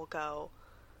where it will go.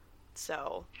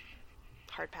 So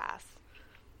hard pass.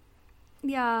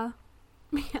 Yeah.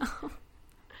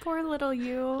 Poor little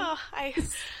you.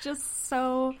 It's just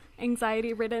so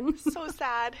anxiety ridden. So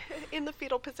sad. In the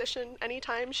fetal position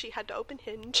anytime she had to open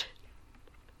Hinge.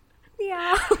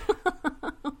 Yeah.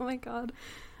 Oh my God.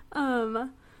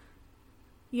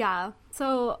 Yeah.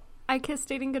 So I Kissed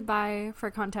Dating Goodbye,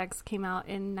 for context, came out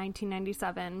in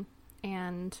 1997.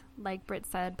 and, like Britt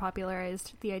said,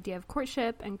 popularized the idea of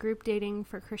courtship and group dating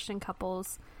for Christian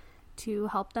couples to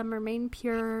help them remain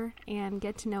pure and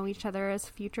get to know each other as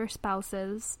future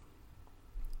spouses.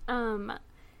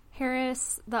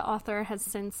 Harris, the author, has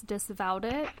since disavowed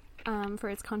it for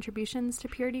its contributions to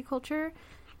purity culture,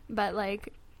 but,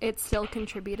 like, it still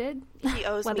contributed. He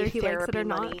owes whether me he likes it or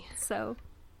money. not. So,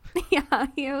 yeah,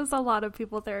 he owes a lot of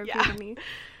people therapy money.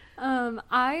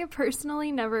 I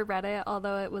personally never read it,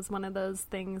 although it was one of those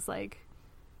things, like,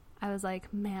 I was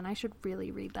like, man, I should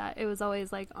really read that. It was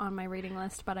always, like, on my reading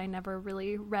list, but I never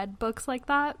really read books like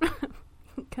that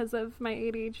because of my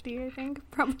ADHD, I think,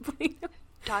 probably.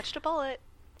 Dodged a bullet.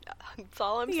 That's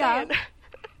all I'm saying.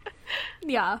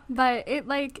 Yeah, but it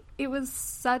was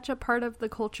such a part of the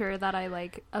culture that I,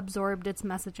 like, absorbed its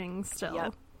messaging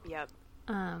still. Yep.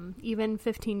 Even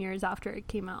 15 years after it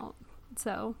came out.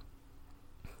 So,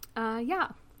 yeah.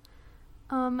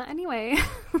 Anyway,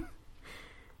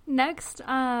 next,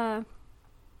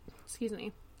 excuse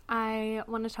me, I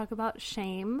want to talk about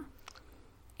shame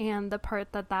and the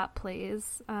part that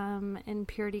plays in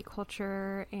purity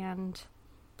culture and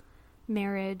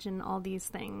marriage and all these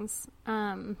things.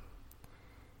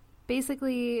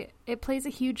 Basically, it plays a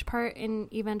huge part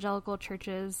in evangelical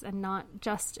churches and not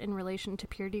just in relation to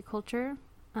purity culture.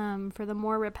 For the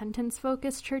more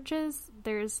repentance-focused churches,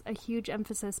 there's a huge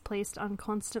emphasis placed on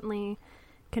constantly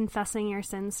confessing your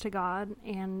sins to God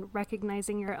and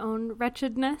recognizing your own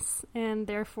wretchedness and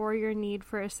therefore your need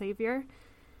for a savior.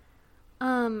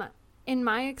 In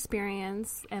my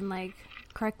experience, and, like,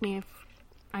 correct me if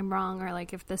I'm wrong or,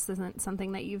 like, if this isn't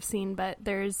something that you've seen, but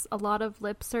there's a lot of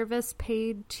lip service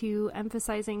paid to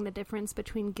emphasizing the difference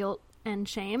between guilt and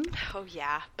shame. Oh,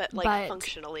 yeah. But, like,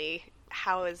 functionally,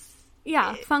 how is...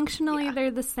 Yeah, functionally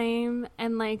they're the same,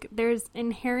 and, like, there's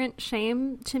inherent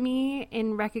shame to me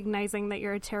in recognizing that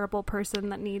you're a terrible person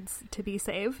that needs to be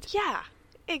saved. Yeah,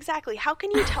 exactly. How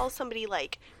can you tell somebody,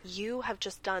 like, you have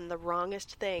just done the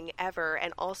wrongest thing ever,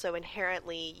 and also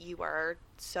inherently you are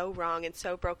so wrong and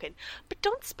so broken, but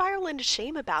don't spiral into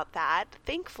shame about that.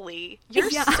 Thankfully, you're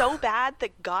so bad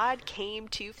that God came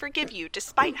to forgive you,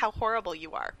 despite how horrible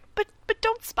you are. But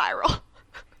don't spiral.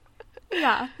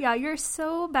 Yeah, you're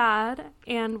so bad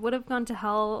and would have gone to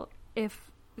hell if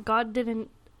God didn't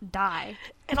die.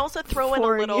 And also throw in a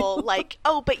little, like,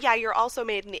 oh, but yeah, you're also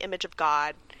made in the image of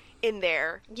God in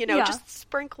there. You know, just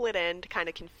sprinkle it in to kind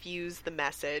of confuse the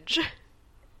message.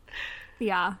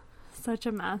 Yeah, such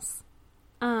a mess.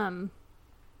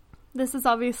 This is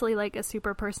obviously, like, a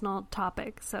super personal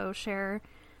topic, so share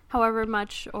however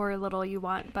much or little you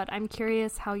want, but I'm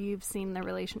curious how you've seen the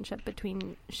relationship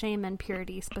between shame and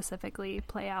purity specifically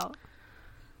play out.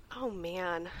 Oh,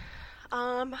 man.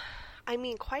 I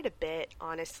mean, quite a bit,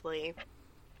 honestly.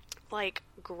 Like,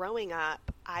 growing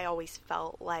up, I always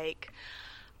felt like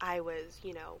I was,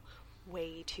 you know,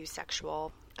 way too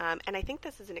sexual. And I think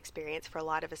this is an experience for a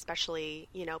lot of, especially,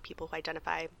 you know, people who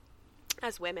identify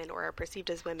as women or are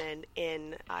perceived as women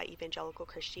in evangelical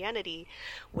Christianity,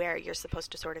 where you're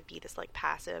supposed to sort of be this, like,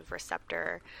 passive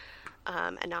receptor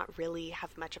and not really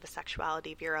have much of a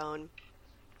sexuality of your own.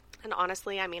 And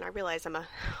honestly, I mean, I realize I'm a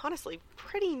honestly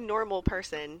pretty normal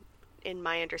person in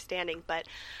my understanding, but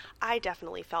I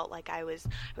definitely felt like I was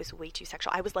way too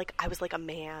sexual. I was like a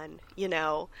man, you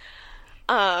know.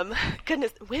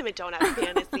 Goodness, women don't have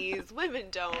fantasies. Women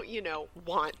don't, you know,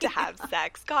 want to have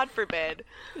sex. God forbid.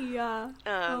 Yeah.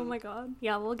 Oh my God.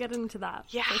 Yeah, we'll get into that.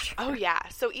 Yeah. Sure. Oh yeah.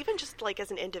 So even just, like,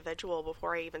 as an individual,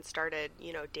 before I even started,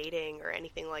 you know, dating or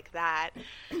anything like that,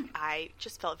 I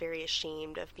just felt very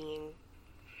ashamed of being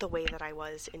the way that I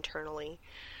was internally.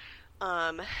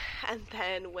 And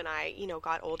then when I, you know,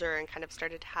 got older and kind of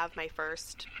started to have my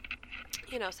first,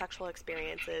 you know, sexual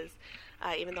experiences,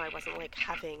 even though I wasn't, like,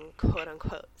 having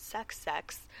quote-unquote sex,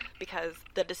 because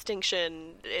the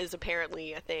distinction is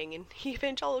apparently a thing in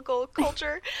evangelical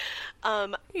culture,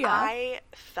 I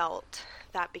felt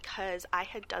that because I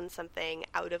had done something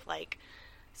out of, like,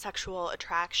 sexual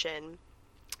attraction,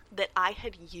 that I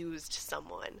had used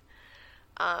someone.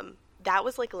 That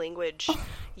was, like, language.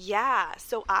 Yeah.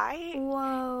 So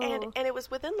Whoa. And it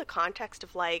was within the context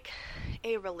of, like,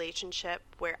 a relationship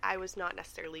where I was not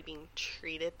necessarily being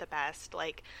treated the best.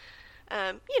 Like,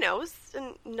 you know, it was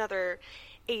another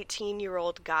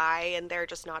 18-year-old guy, and they're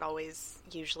just not always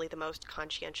usually the most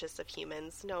conscientious of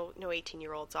humans. No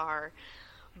 18-year-olds are.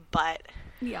 But,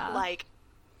 like,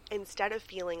 instead of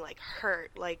feeling, like,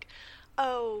 hurt, like,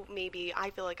 oh, maybe I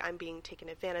feel like I'm being taken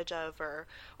advantage of,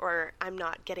 or I'm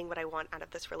not getting what I want out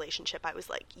of this relationship, I was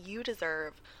like, you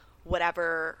deserve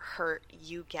whatever hurt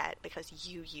you get because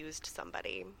you used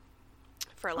somebody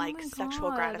for, like,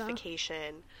 sexual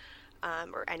gratification.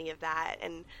 or any of that.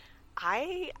 And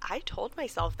I told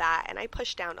myself that, and I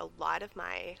pushed down a lot of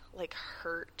my like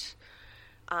hurt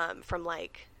from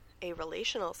like a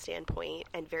relational standpoint,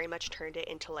 and very much turned it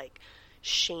into like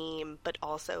shame, but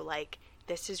also like,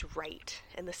 this is right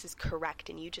and this is correct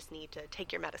and you just need to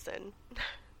take your medicine.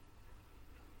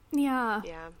 Yeah.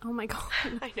 Yeah. Oh my God.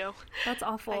 I know. That's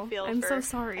awful. I'm so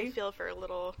sorry. I feel for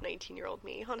little 19-year-old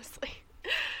me, honestly.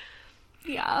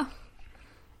 Yeah.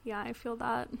 Yeah, I feel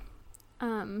that.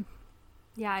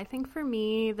 Yeah, I think for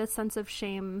me, the sense of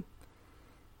shame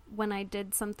when I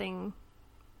did something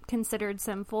considered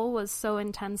sinful was so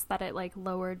intense that it like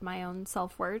lowered my own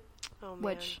self-worth,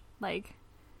 which like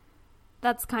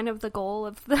that's kind of the goal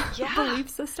of the belief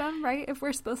system, right? If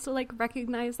we're supposed to like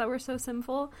recognize that we're so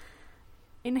sinful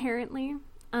inherently.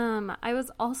 I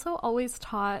was also always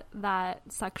taught that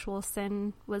sexual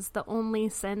sin was the only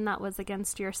sin that was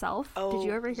against yourself. Oh, did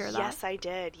you ever hear that? Yes, I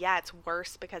did. Yeah, it's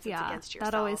worse because it's against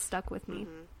yourself. That always stuck with me.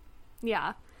 Mm-hmm.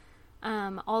 Yeah.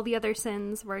 All the other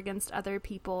sins were against other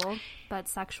people, but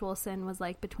sexual sin was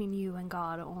like between you and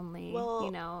God only,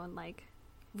 you know, and like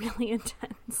really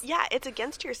intense. Yeah, it's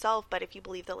against yourself, but if you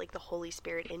believe that like the Holy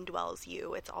Spirit indwells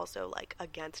you, it's also like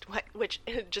against which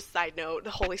just side note,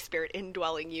 the Holy Spirit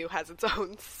indwelling you has its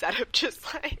own setup, just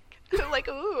like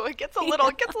ooh, it gets a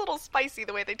little spicy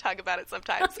the way they talk about it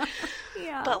sometimes.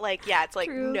 Yeah. But like, yeah, it's like,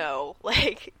 True. no,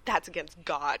 like that's against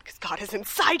God because God is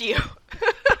inside you.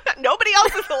 Nobody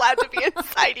else is allowed to be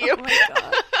inside you. Oh my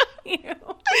God. Ew.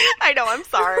 I know, I'm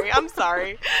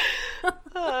sorry.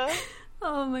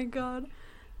 Oh my God.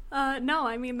 No,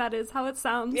 I mean, that is how it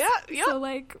sounds. Yeah. So,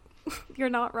 like, you're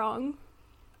not wrong.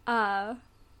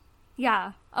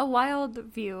 Yeah, a wild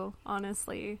view,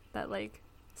 honestly, that, like,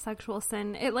 sexual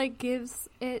sin, it, like, gives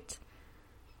it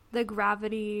the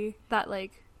gravity that,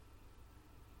 like,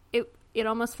 it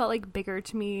almost felt, like, bigger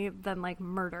to me than, like,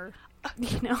 murder.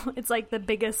 You know, it's, like, the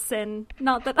biggest sin.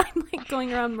 Not that I'm, like,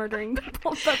 going around murdering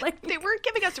people, but, like... They weren't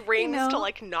giving us rings to,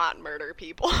 like, not murder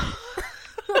people.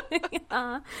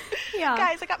 Yeah.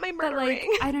 Guys, I got my murder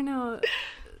ring. I don't know.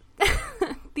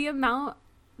 The amount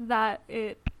that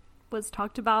it was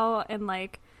talked about and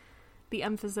like the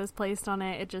emphasis placed on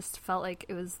it, it just felt like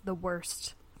it was the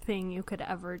worst thing you could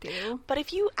ever do. But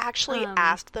if you actually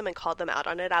asked them and called them out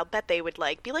on it, I'll bet they would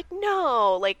like be like,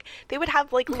 no, like they would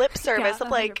have like lip service of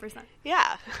like, 100%.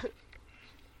 Yeah.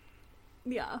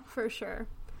 Yeah, for sure.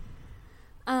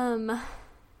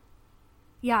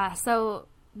 Yeah, so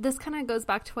this kind of goes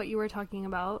back to what you were talking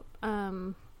about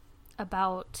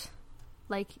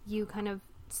like you kind of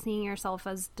seeing yourself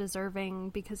as deserving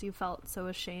because you felt so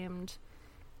ashamed.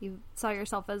 You saw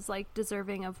yourself as like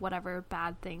deserving of whatever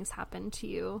bad things happened to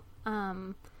you.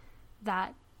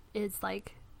 That is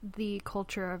like the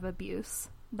culture of abuse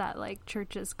that like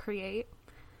churches create.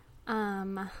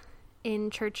 In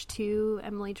Church 2,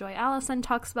 Emily Joy Allison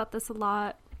talks about this a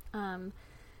lot.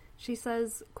 She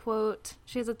says, quote,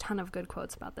 she has a ton of good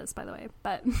quotes about this, by the way,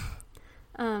 but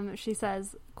she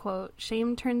says, quote,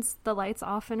 shame turns the lights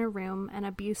off in a room and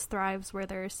abuse thrives where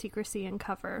there is secrecy and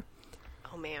cover.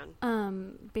 Oh,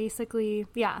 man. Basically,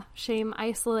 yeah, shame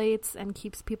isolates and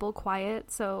keeps people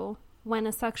quiet. So when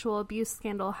a sexual abuse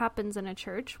scandal happens in a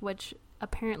church, which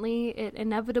apparently it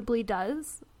inevitably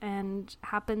does and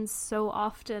happens so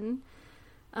often,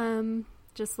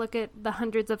 just look at the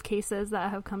hundreds of cases that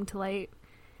have come to light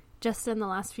just in the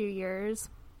last few years.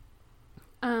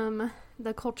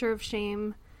 The culture of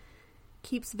shame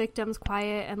keeps victims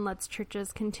quiet and lets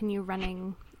churches continue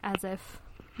running as if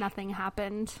nothing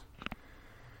happened.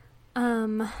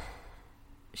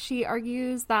 She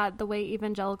argues that the way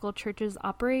evangelical churches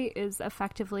operate is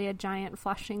effectively a giant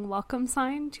flashing welcome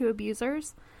sign to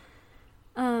abusers.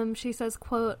 She says,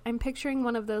 quote, I'm picturing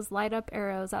one of those light up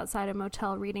arrows outside a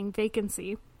motel reading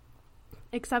vacancy.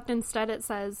 Except instead it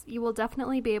says, you will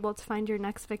definitely be able to find your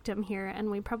next victim here,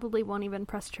 and we probably won't even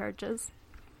press charges.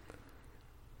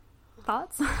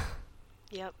 Thoughts?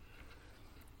 Yep.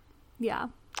 Yeah.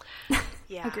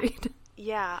 Yeah. Agreed.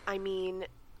 Yeah, I mean,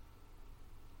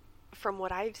 from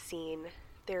what I've seen,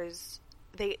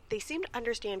 they seem to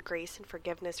understand grace and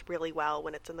forgiveness really well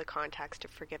when it's in the context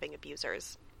of forgiving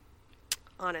abusers.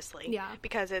 Honestly. Yeah.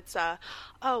 Because it's,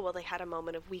 they had a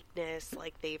moment of weakness,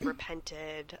 like they've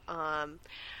repented.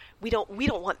 We don't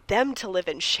want them to live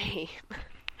in shame.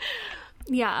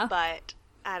 Yeah. But,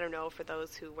 I don't know, for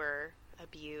those who were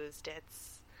abused,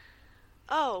 it's,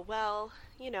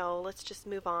 let's just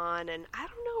move on. And I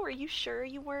don't know, are you sure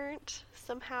you weren't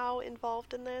somehow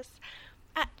involved in this?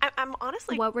 I'm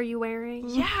honestly... What were you wearing?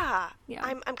 Yeah. Yeah.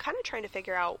 I'm kind of trying to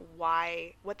figure out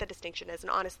what the distinction is.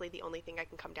 And honestly, the only thing I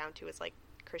can come down to is, like,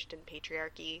 Christian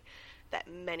patriarchy that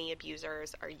many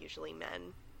abusers are usually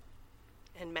men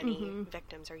and many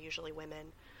victims are usually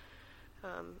women.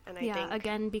 And I think,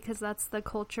 again, because that's the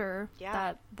culture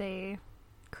that they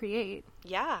create.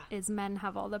 Is men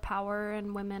have all the power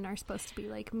and women are supposed to be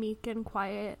like meek and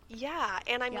quiet.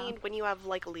 And I mean, when you have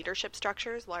like leadership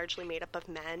structures largely made up of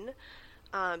men,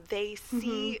 they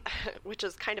see, which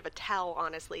is kind of a tell,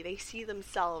 honestly, they see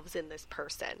themselves in this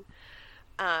person.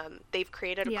 They've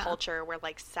created a culture where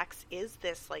like sex is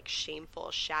this like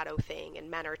shameful shadow thing,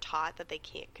 and men are taught that they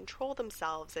can't control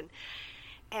themselves,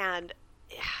 and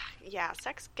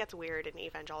sex gets weird in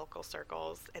evangelical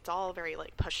circles. It's all very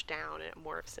like pushed down, and it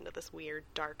morphs into this weird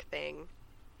dark thing.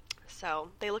 So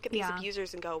they look at these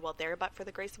abusers and go, well, there but for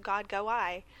the grace of God go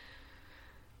I.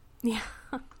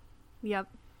 Yep,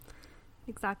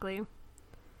 exactly.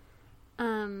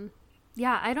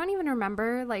 I don't even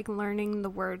remember like learning the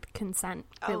word consent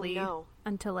really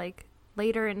until like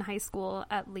later in high school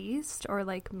at least, or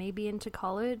like maybe into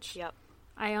college.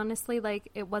 I honestly, like,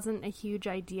 it wasn't a huge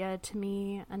idea to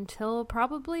me until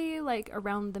probably like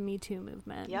around the Me Too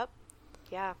movement. I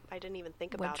didn't even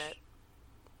think about it.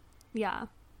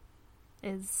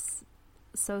 Is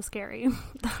so scary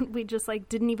that we just like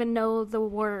didn't even know the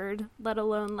word, let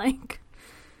alone like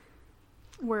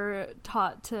we're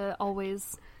taught to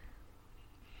always,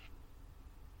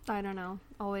 I don't know,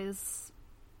 always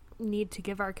need to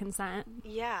give our consent.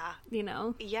 You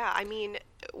know? I mean,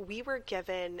 we were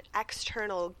given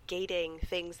external gating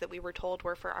things that we were told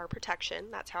were for our protection.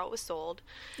 That's how it was sold.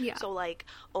 So like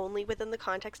only within the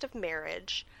context of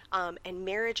marriage. And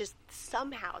marriage is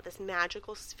somehow this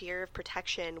magical sphere of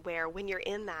protection where when you're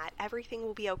in that, everything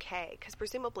will be okay. Because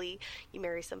presumably you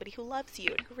marry somebody who loves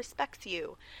you and who respects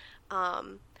you.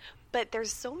 But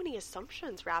there's so many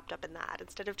assumptions wrapped up in that.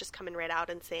 Instead of just coming right out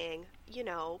and saying, you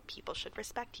know, people should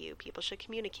respect you, people should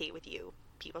communicate with you,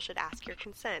 people should ask your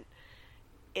consent.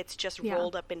 It's just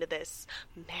rolled up into this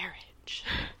marriage.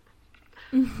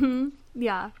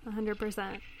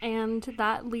 100%. And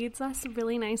that leads us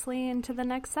really nicely into the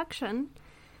next section.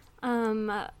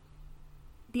 The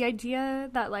idea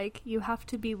that like you have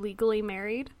to be legally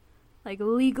married, like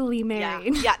legally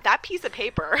married. That piece of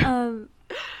paper.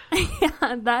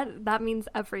 That means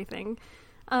everything.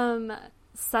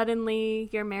 Suddenly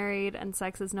you're married and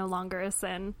sex is no longer a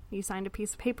sin. You signed a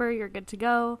piece of paper, you're good to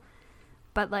go.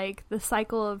 But like the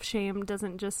cycle of shame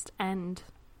doesn't just end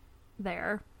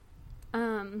there.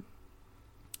 So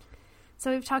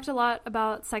we've talked a lot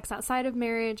about sex outside of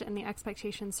marriage and the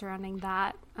expectations surrounding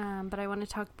that. But I want to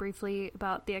talk briefly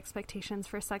about the expectations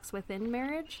for sex within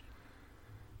marriage.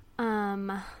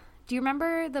 Do you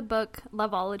remember the book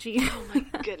Loveology? Oh my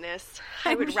goodness.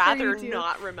 I would rather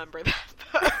not remember that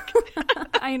book.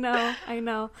 I know.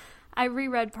 I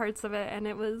reread parts of it and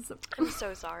it was... I'm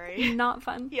so sorry. Not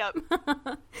fun.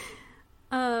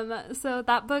 So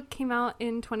that book came out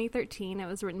in 2013. It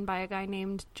was written by a guy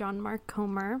named John Mark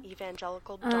Comer.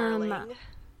 Evangelical darling.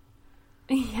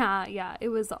 Yeah. It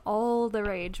was all the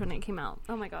rage when it came out.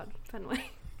 Oh my god.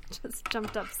 Fenway just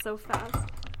jumped up so fast.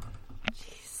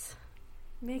 Jeez.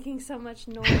 Making so much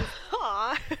noise.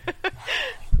 Aww.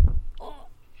 Oh,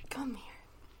 come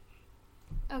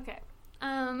here. Okay.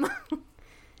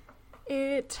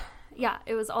 It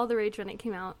was all the rage when it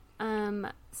came out.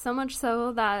 So much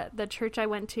so that the church I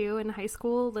went to in high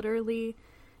school literally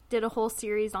did a whole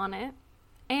series on it.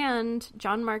 And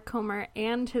John Mark Comer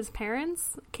and his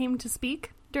parents came to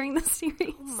speak during the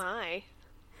series. Oh my.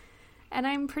 And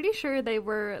I'm pretty sure they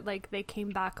came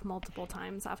back multiple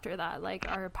times after that. Like,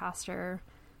 our pastor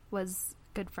was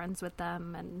good friends with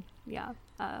them and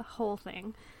a whole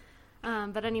thing.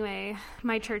 But anyway,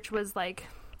 my church was like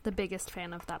the biggest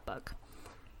fan of that book.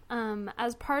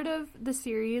 As part of the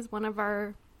series, one of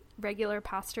our regular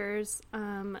pastors,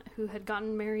 who had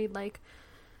gotten married like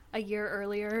a year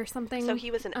earlier or something. So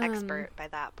he was an expert by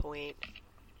that point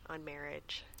on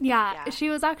marriage. Yeah. She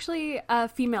was actually a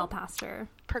female pastor.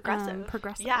 Progressive.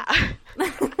 Yeah.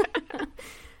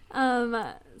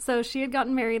 So she had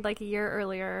gotten married like a year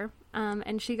earlier,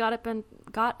 and she got up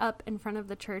in front of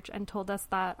the church and told us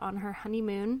that on her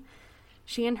honeymoon,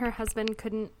 she and her husband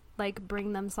couldn't like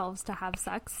bring themselves to have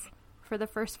sex for the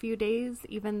first few days,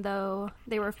 even though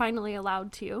they were finally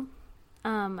allowed to.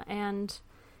 And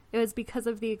it was because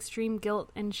of the extreme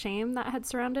guilt and shame that had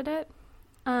surrounded it.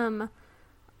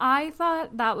 I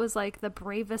thought that was like the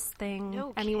bravest thing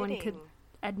anyone could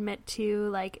admit to.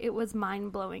 Like, it was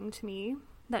mind-blowing to me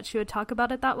that she would talk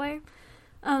about it that way.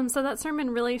 So that sermon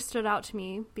really stood out to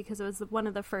me because it was one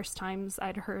of the first times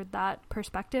I'd heard that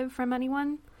perspective from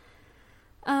anyone.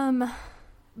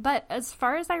 But as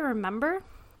far as I remember,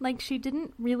 like, she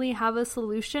didn't really have a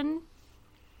solution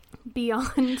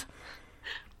beyond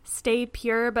stay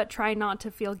pure, but try not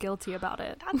to feel guilty about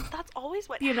it. That's always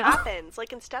what You know? happens.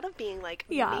 Like, instead of being like,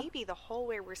 Yeah. maybe the whole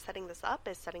way we're setting this up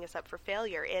is setting us up for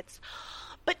failure,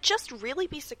 but just really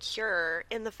be secure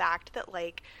in the fact that,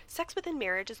 like, sex within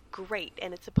marriage is great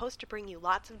and it's supposed to bring you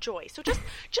lots of joy. So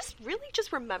just really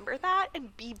just remember that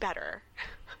and be better.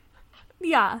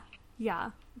 Yeah.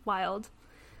 Wild.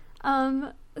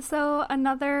 So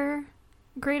another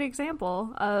great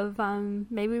example of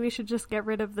maybe we should just get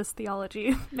rid of this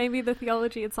theology. Maybe the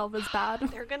theology itself is bad.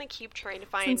 They're going to keep trying to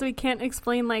find... Since we can't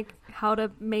explain, like, how to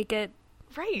make it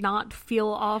right. not feel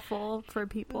awful for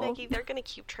people. Nikki, they're going to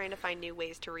keep trying to find new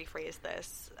ways to rephrase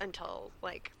this until,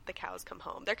 like, the cows come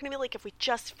home. They're going to be like, if we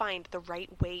just find the right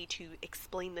way to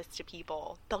explain this to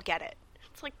people, they'll get it.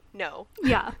 It's like, no.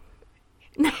 Yeah.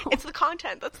 No. It's the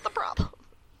content that's the problem.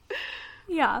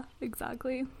 Yeah,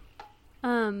 exactly.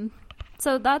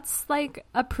 So that's, like,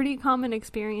 a pretty common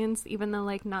experience, even though,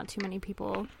 like, not too many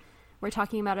people were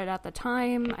talking about it at the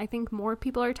time. I think more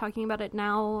people are talking about it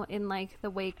now in, like,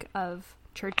 the wake of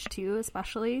Church 2,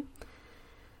 especially.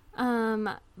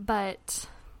 But,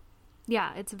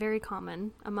 yeah, it's very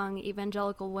common among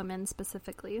evangelical women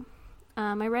specifically.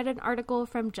 I read an article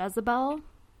from Jezebel,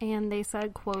 and they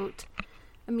said, quote,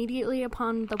 "Immediately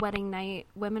upon the wedding night,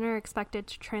 women are expected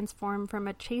to transform from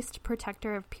a chaste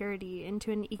protector of purity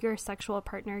into an eager sexual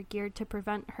partner geared to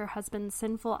prevent her husband's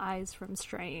sinful eyes from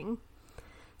straying."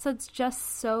 So it's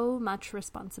just so much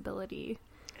responsibility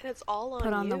And it's all on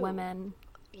put on you. the women.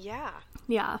 Yeah.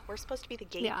 Yeah. We're supposed to be the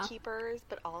gatekeepers,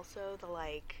 but also the,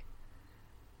 like,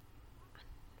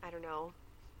 I don't know,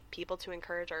 people to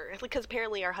encourage our... Because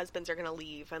apparently our husbands are going to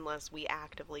leave unless we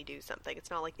actively do something. It's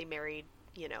not like they married,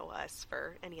 you know, us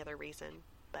for any other reason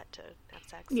but to have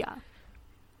sex. Yeah.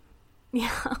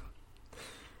 Yeah.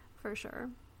 For sure.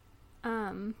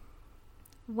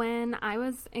 When I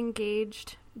was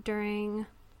engaged during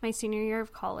my senior year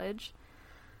of college,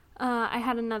 I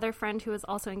had another friend who was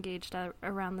also engaged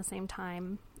around the same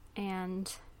time,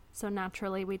 and so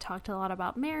naturally we talked a lot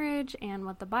about marriage and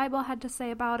what the Bible had to say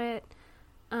about it.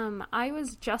 I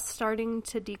was just starting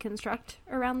to deconstruct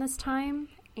around this time,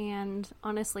 and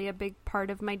honestly a big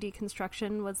part of my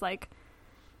deconstruction was, like,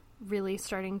 really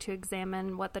starting to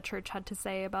examine what the church had to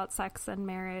say about sex and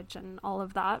marriage and all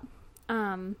of that.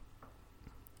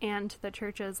 And the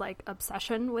church's, like,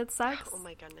 obsession with sex. Oh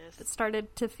my goodness. It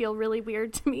started to feel really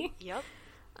weird to me. Yep.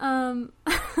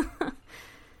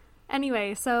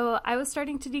 Anyway, so I was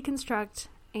starting to deconstruct,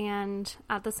 and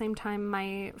at the same time,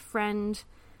 my friend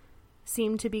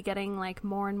seemed to be getting, like,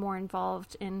 more and more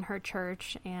involved in her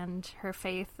church and her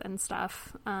faith and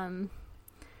stuff. And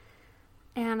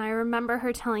I remember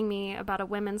her telling me about a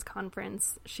women's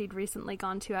conference she'd recently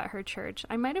gone to at her church.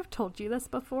 I might have told you this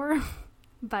before,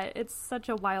 but it's such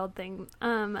a wild thing.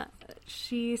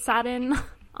 She sat in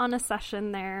on a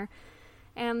session there,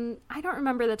 and I don't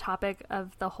remember the topic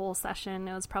of the whole session.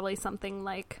 It was probably something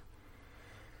like,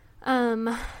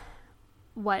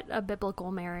 what a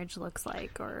biblical marriage looks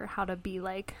like, or how to be,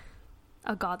 like,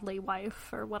 a godly wife,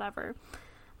 or whatever.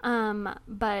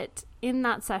 But in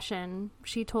that session,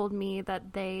 she told me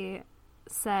that they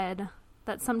said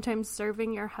that sometimes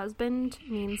serving your husband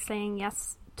means saying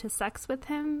yes to sex with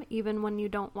him, even when you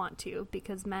don't want to,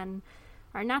 because men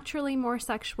are naturally more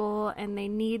sexual and they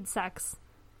need sex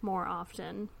more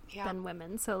often than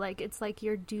women. So, like, it's like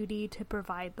your duty to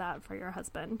provide that for your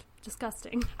husband.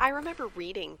 Disgusting. I remember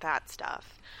reading that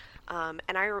stuff. And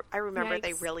I remember Yikes.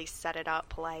 they really set it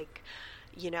up like,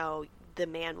 you know, the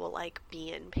man will, like,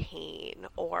 be in pain,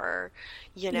 or,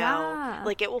 you know,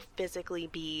 like, it will physically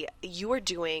be, you are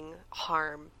doing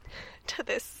harm to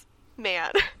this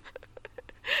man.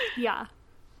 Yeah.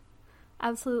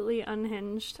 Absolutely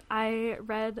unhinged. I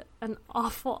read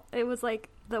it was, like,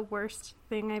 the worst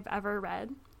thing I've ever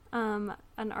read. An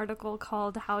article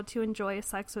called "How to Enjoy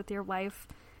Sex with Your Wife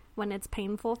When It's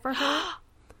Painful for Her."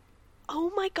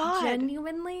 Oh my God.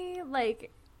 Genuinely,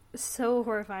 like, so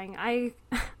horrifying. I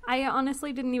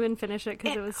honestly didn't even finish it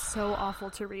because it was so awful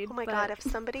to read. Oh my God, if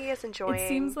somebody is enjoying it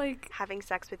seems like having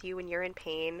sex with you when you're in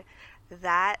pain,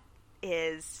 that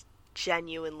is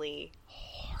genuinely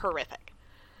horrific.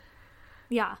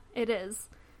 Yeah, it is.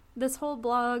 This whole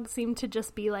blog seemed to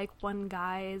just be, like, one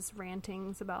guy's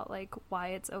rantings about, like, why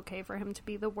it's okay for him to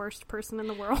be the worst person in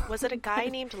the world. Was it a guy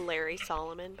named Larry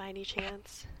Solomon by any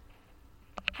chance?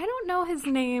 I don't know his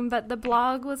name, but the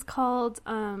blog was called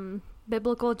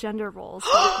Biblical Gender Roles.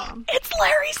 It's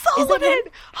Larry Sullivan!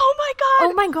 Oh my god!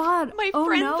 Oh my god! My oh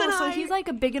friends no! and So I... he's like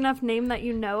a big enough name that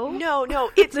you know? No.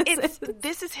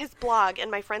 This is his blog, and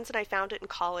my friends and I found it in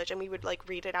college, and we would like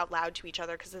read it out loud to each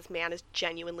other because this man is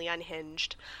genuinely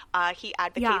unhinged. He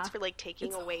advocates for like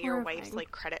taking away your wife's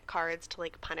like credit cards to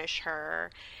like punish her.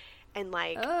 And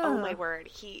like, oh my word,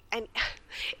 he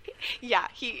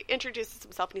introduces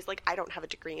himself and he's like, I don't have a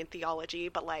degree in theology,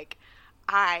 but like,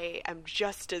 I am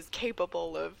just as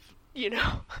capable of,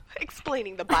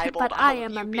 explaining the Bible but to I all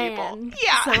am of you a people. man,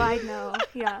 Yeah. so I know.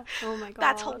 Yeah. Oh my god.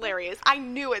 That's hilarious. I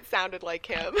knew it sounded like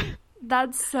him.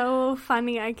 That's so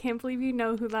funny. I can't believe you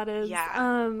know who that is.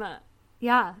 Yeah.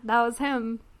 Yeah, that was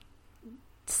him.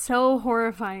 So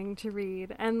horrifying to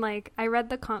read. And like, I read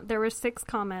there were 6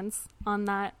 comments on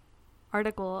that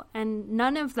article, and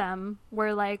none of them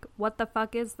were like, what the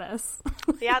fuck is this?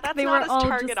 Yeah, that's they not were his all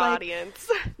target just, like, audience.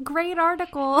 Great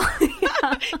article. Yeah.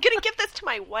 Gonna give this to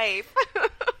my wife.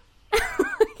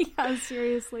 Yeah,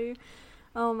 seriously.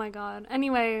 Oh my god.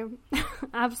 Anyway,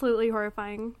 absolutely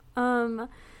horrifying. I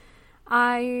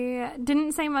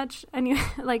didn't say much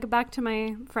like back to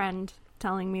my friend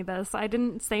telling me this. I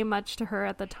didn't say much to her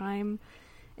at the time.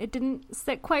 It didn't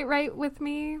sit quite right with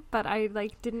me, but I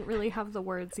like didn't really have the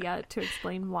words yet to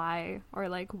explain why, or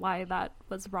like why that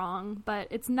was wrong. But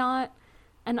it's not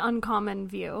an uncommon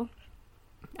view,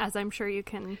 as I'm sure you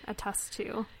can attest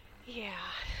to. Yeah.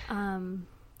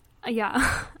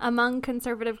 Yeah. Among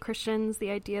conservative Christians, the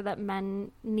idea that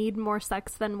men need more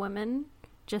sex than women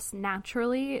just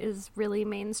naturally is really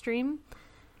mainstream.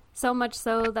 So much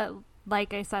so that,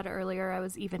 like I said earlier, I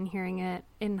was even hearing it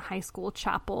in high school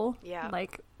chapel. Yeah.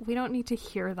 Like, we don't need to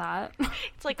hear that.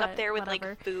 It's like up there with whatever.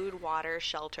 like food, water,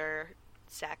 shelter,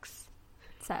 sex.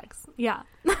 Yeah.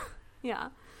 Yeah.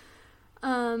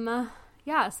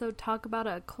 Yeah, so talk about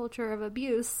a culture of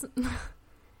abuse.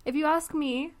 If you ask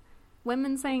me,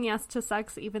 women saying yes to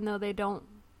sex even though they don't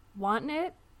want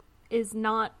it is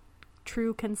not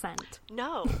true consent.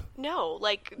 No,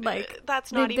 like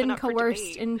that's not even up for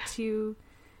debate.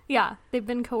 They've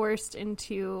been coerced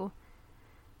into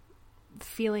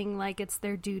feeling like it's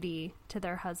their duty to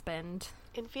their husband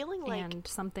and feeling like and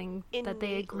something innately, that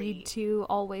they agreed to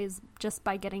always just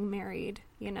by getting married,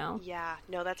 Yeah,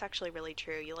 no, that's actually really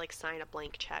true. You like sign a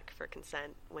blank check for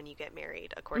consent when you get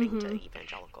married, according to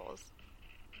evangelicals.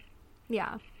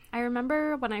 Yeah. I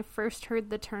remember when I first heard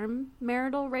the term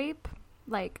marital rape,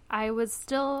 like I was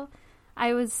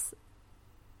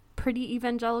pretty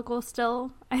evangelical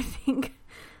still, I think.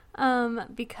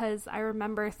 Because I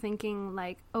remember thinking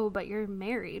like, oh, but you're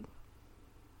married.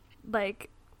 Like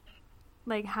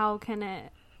how can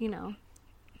it,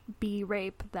 be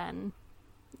rape then?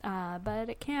 But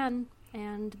it can,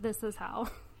 and this is how.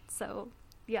 So,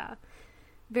 yeah.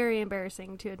 Very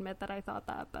embarrassing to admit that I thought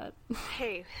that, but...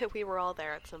 Hey, we were all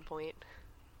there at some point.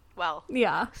 Well,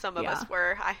 yeah, some of us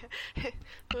were.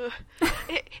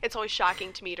 It's always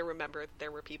shocking to me to remember that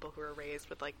there were people who were raised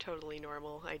with like totally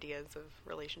normal ideas of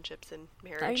relationships and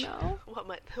marriage. I know. What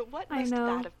must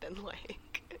that have been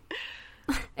like?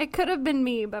 It could have been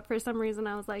me, but for some reason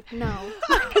I was like, no.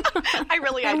 I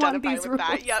really identify with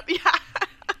that. Yep, yeah.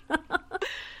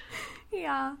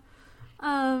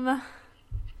 Yeah.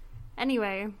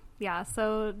 Anyway, yeah,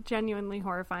 so genuinely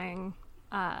horrifying.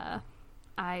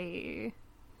 I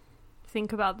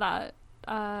think about that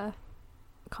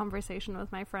conversation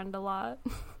with my friend a lot.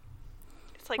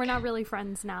 It's like, we're not really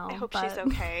friends now. I hope she's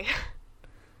okay.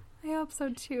 I hope so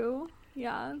too.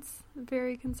 Yeah, it's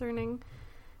very concerning.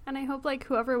 And I hope like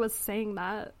whoever was saying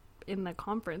that in the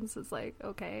conference is like,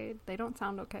 okay, they don't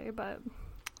sound okay, but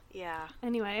yeah.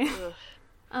 Anyway.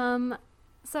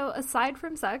 So aside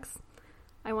from sex,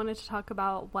 I wanted to talk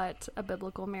about what a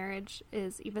biblical marriage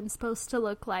is even supposed to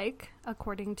look like,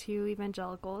 according to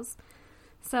evangelicals.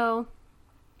 So,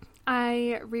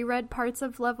 I reread parts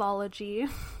of Loveology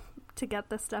to get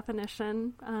this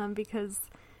definition, because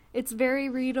it's very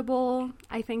readable.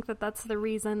 I think that that's the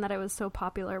reason that it was so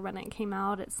popular when it came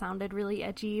out. It sounded really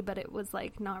edgy, but it was,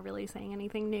 like, not really saying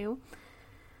anything new.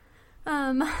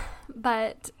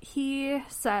 But he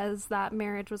says that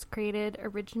marriage was created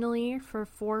originally for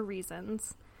 4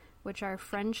 reasons, which are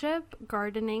friendship,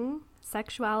 gardening,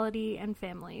 sexuality, and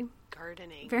family.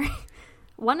 Gardening.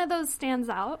 One of those stands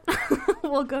out.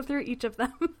 We'll go through each of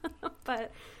them.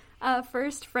 But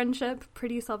first, friendship,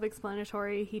 pretty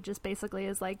self-explanatory. He just basically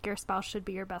is like, your spouse should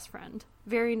be your best friend.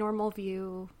 Very normal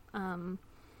view,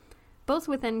 both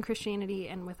within Christianity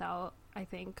and without, I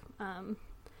think.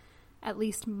 At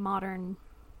least modernly.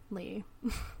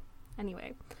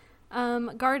 Anyway.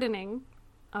 Gardening.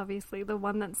 obviously the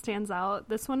one that stands out.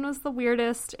 This one was the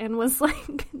weirdest and was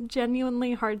like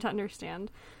genuinely hard to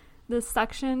understand. This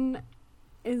section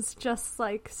is just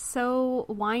like so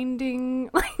winding.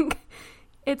 Like,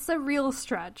 it's a real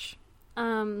stretch.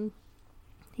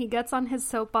 He gets on his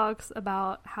soapbox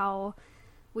about how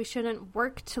we shouldn't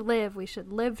work to live, we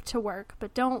should live to work.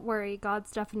 But don't worry,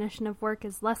 God's definition of work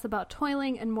is less about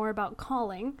toiling and more about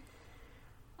calling.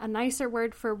 A nicer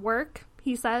word for work,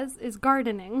 he says, is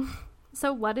gardening.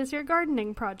 So what is your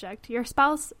gardening project? Your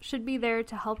spouse should be there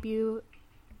to help you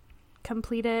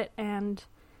complete it and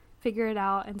figure it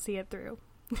out and see it through.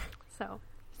 So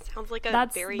sounds like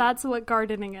that's what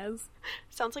gardening is.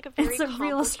 Sounds like a very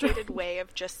complicated way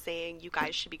of just saying you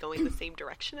guys should be going the same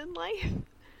direction in life.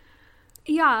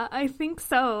 Yeah, I think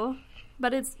so.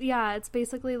 But it's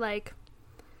basically like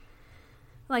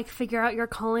figure out your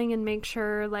calling and make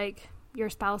sure like your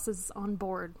spouse is on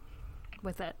board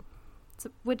with it.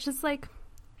 Which is like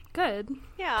good.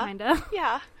 Yeah. Kind of.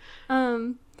 Yeah.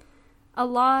 A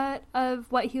lot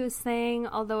of what he was saying,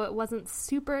 although it wasn't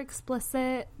super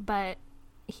explicit, but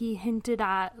he hinted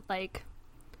at like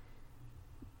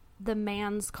the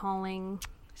man's calling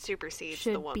supersedes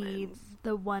the woman's. Should be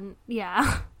the one,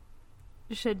 yeah.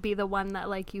 Should be the one that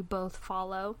like you both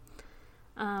follow.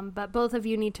 But both of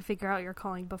you need to figure out your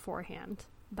calling beforehand.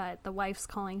 But the wife's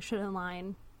calling should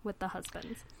align with the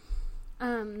husband's.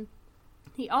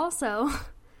 He also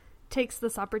takes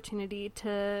this opportunity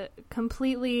to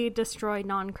completely destroy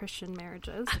non-Christian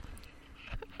marriages.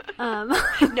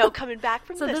 No coming back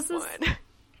from this one.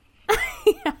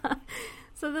 Yeah.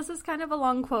 So this is kind of a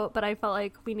long quote, but I felt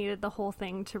like we needed the whole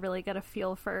thing to really get a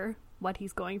feel for what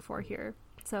he's going for here.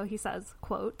 So he says,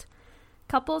 quote,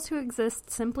 "Couples who exist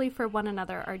simply for one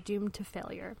another are doomed to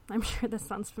failure." I'm sure this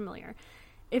sounds familiar.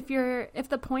 If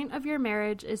the point of your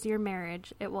marriage is your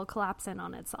marriage, it will collapse in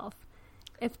on itself.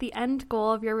 If the end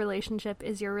goal of your relationship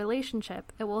is your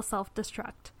relationship, it will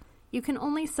self-destruct. You can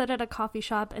only sit at a coffee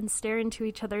shop and stare into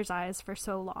each other's eyes for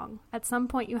so long. At some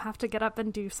point, you have to get up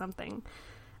and do something.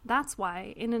 That's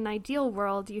why, in an ideal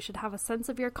world, you should have a sense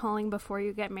of your calling before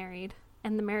you get married,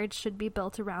 and the marriage should be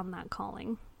built around that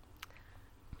calling.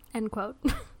 End quote.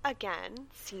 Again,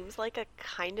 seems like a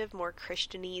kind of more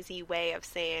Christian-easy way of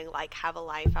saying, like, have a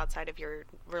life outside of your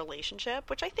relationship,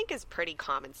 which I think is pretty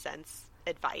common sense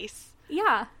advice.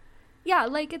 Yeah. Yeah,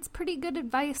 like, it's pretty good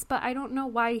advice, but I don't know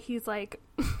why he's, like...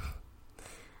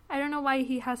 I don't know why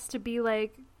he has to be,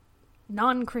 like,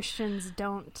 non-Christians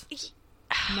don't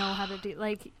know how to do...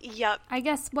 Like, yep. I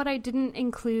guess what I didn't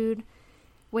include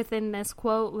within this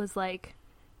quote was, like,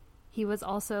 he was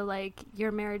also, like,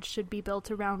 your marriage should be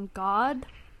built around God.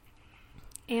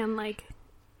 And, like,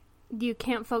 you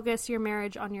can't focus your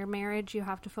marriage on your marriage. You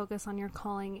have to focus on your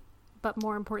calling, but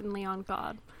more importantly on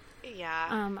God.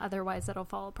 Yeah. Otherwise, it'll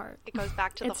fall apart. It goes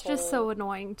back to it's just so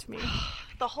annoying to me.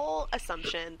 The whole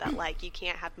assumption that, like, you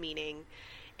can't have meaning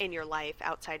in your life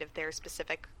outside of their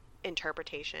specific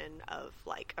interpretation of,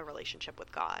 like, a relationship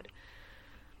with God.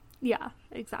 Yeah,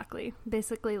 exactly.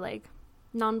 Basically, like,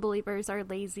 non-believers are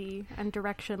lazy and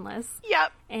directionless.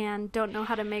 Yep. And don't know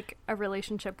how to make a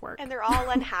relationship work. And they're all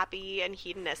unhappy and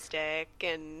hedonistic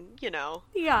and, you know.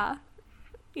 Yeah.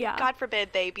 Yeah. God forbid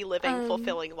they be living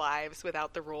fulfilling lives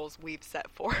without the rules we've set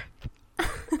forth.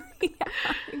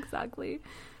 Yeah, exactly.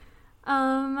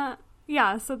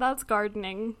 Yeah, so that's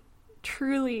gardening.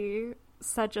 Truly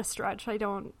such a stretch. I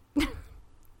don't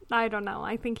know.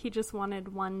 I think he just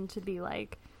wanted one to be,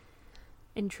 like,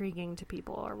 intriguing to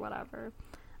people or whatever.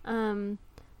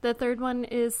 The third one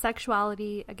is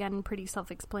sexuality. Again, pretty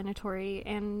self-explanatory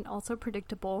and also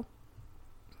predictable.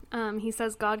 He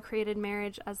says God created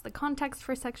marriage as the context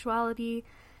for sexuality,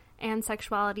 and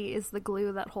sexuality is the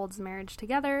glue that holds marriage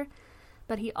together.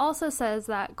 But he also says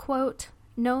that, quote,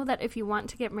 "Know that if you want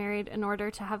to get married in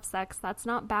order to have sex, that's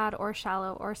not bad or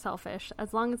shallow or selfish,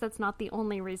 as long as that's not the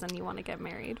only reason you want to get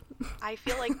married." I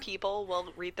feel like people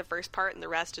will read the first part and the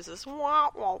rest is just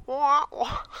wah, wah, wah,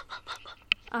 wah.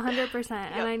 100%.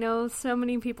 Yep. And I know so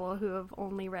many people who have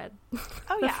only read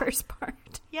the first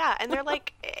part. Yeah, and they're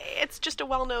like, it's just a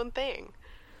well-known thing.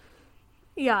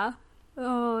 Yeah.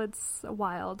 Oh, it's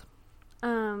wild.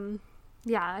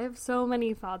 Yeah, I have so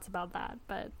many thoughts about that,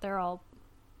 but they're all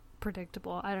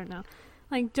predictable. I don't know.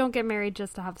 Like, don't get married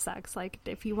just to have sex. Like,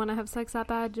 if you want to have sex that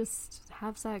bad, just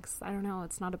have sex. I don't know.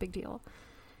 It's not a big deal.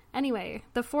 Anyway,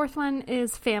 the fourth one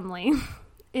is family.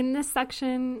 In this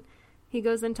section, he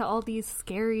goes into all these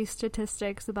scary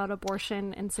statistics about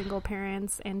abortion and single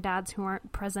parents and dads who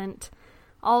aren't present,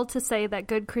 all to say that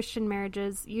good Christian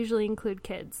marriages usually include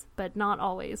kids, but not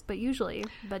always, but usually.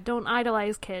 But don't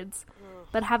idolize kids.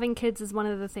 But having kids is one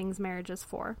of the things marriage is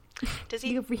for. Does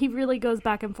he really goes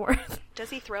back and forth. Does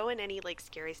he throw in any like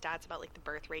scary stats about like the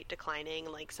birth rate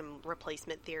declining, like some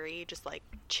replacement theory, just like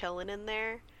chilling in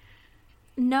there?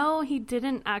 No, he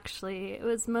didn't actually. It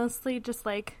was mostly just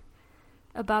like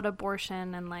about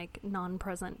abortion and like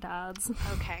non-present dads.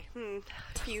 Okay.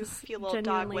 Few little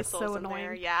dog whistles so in annoying.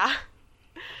 there. Yeah.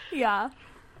 Yeah.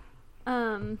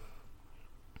 Fenway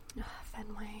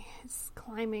is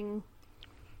climbing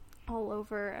all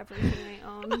over everything I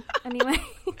own. Anyway.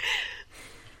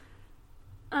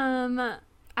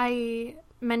 I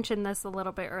mentioned this a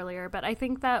little bit earlier, but I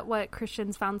think that what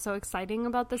Christians found so exciting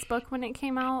about this book when it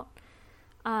came out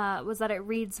was that it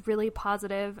reads really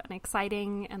positive and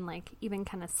exciting and like even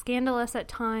kind of scandalous at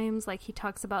times. Like he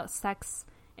talks about sex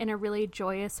in a really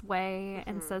joyous way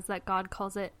and says that God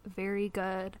calls it very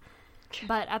good.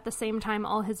 But at the same time,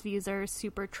 all his views are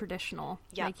super traditional.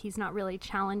 Yep. Like he's not really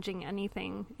challenging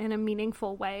anything in a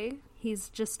meaningful way. He's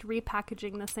just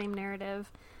repackaging the same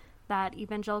narrative that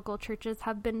evangelical churches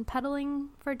have been peddling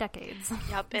for decades.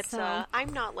 Yep. It's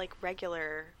I'm not like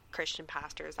regular Christian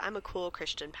pastors. I'm a cool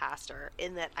Christian pastor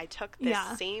in that I took this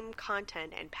same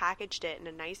content and packaged it in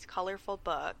a nice, colorful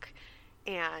book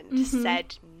and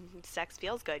said, sex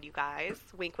feels good, you guys.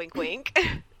 Wink, wink, wink.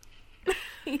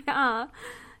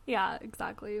 Yeah,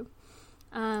 exactly.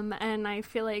 And I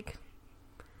feel like,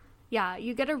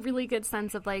 you get a really good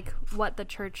sense of like what the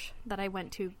church that I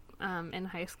went to in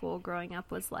high school growing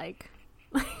up was like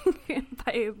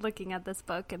by looking at this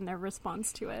book and their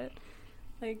response to it.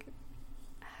 Like,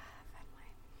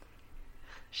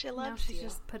 she loves now she's you.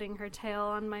 just putting her tail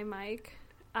on my mic.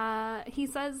 He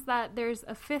says that there's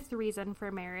a fifth reason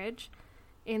for marriage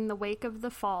in the wake of the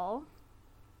fall.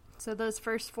 So those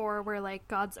first four were like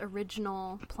God's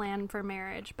original plan for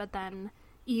marriage, but then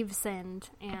Eve sinned,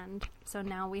 and so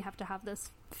now we have to have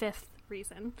this fifth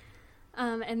reason.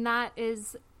 And that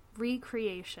is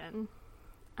recreation.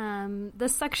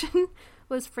 This section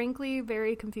was frankly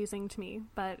very confusing to me,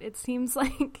 but it seems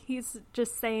like he's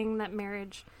just saying that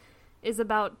marriage is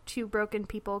about two broken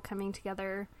people coming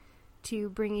together to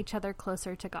bring each other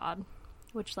closer to God,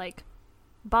 which like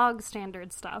bog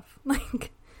standard stuff.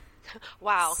 Like,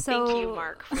 wow, thank you,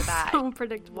 Mark, for that so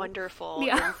predictable. Wonderful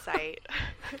insight.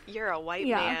 You're a white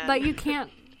man. But you can't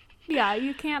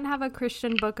have a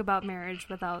Christian book about marriage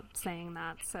without saying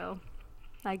that, so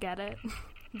I get it.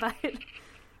 But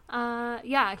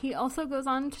he also goes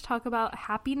on to talk about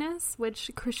happiness,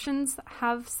 which Christians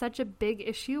have such a big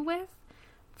issue with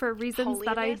for reasons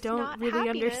that I don't really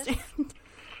understand.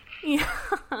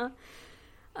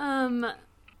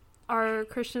 Are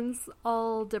Christians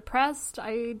all depressed?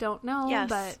 I don't know. Yes.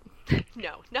 But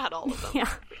no, not all of them.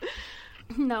 Yeah.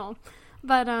 No.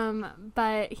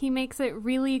 But he makes it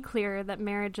really clear that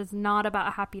marriage is not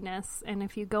about happiness, and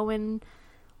if you go in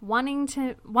wanting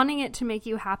it to make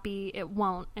you happy, it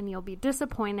won't, and you'll be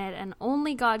disappointed, and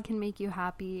only God can make you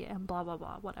happy, and blah blah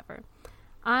blah, whatever.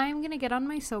 I'm gonna get on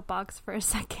my soapbox for a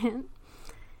second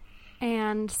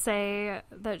and say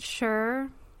that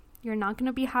sure, you're not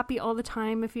gonna be happy all the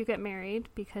time if you get married,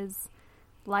 because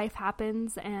life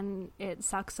happens and it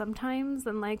sucks sometimes,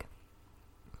 and like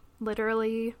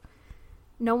literally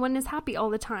no one is happy all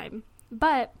the time.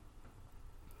 But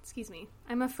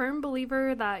I'm a firm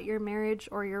believer that your marriage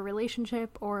or your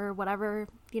relationship or whatever,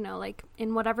 like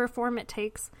in whatever form it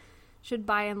takes, should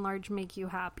by and large make you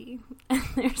happy. And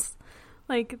there's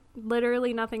like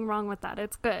literally nothing wrong with that.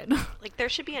 It's good. Like there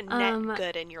should be a net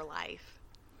good in your life.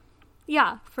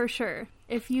 Yeah, for sure.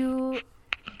 If you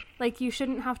you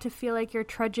shouldn't have to feel like you're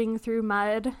trudging through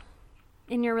mud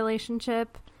in your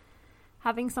relationship.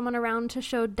 Having someone around to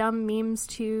show dumb memes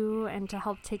to and to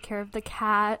help take care of the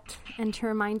cat and to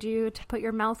remind you to put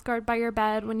your mouth guard by your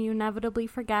bed when you inevitably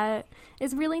forget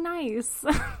is really nice.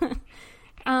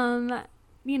 From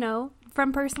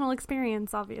personal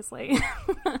experience, obviously.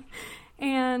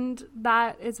 And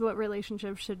that is what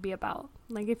relationships should be about.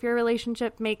 Like, if your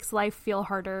relationship makes life feel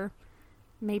harder,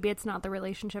 maybe it's not the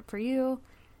relationship for you.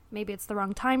 Maybe it's the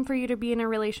wrong time for you to be in a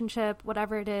relationship,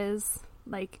 whatever it is.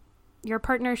 Like, your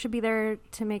partner should be there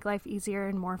to make life easier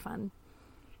and more fun,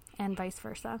 and vice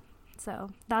versa. So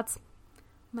that's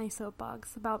my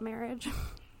soapbox about marriage.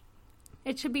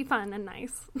 It should be fun and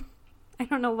nice. I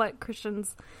don't know what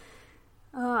Christians,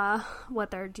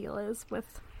 what their deal is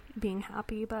with being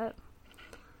happy, but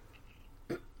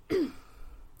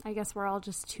I guess we're all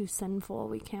just too sinful.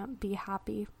 We can't be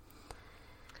happy.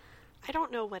 I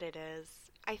don't know what it is.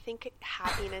 I think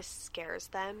happiness scares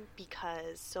them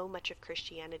because so much of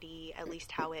Christianity, at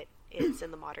least how it is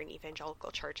in the modern evangelical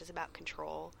church, is about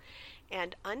control.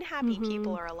 And unhappy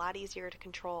people are a lot easier to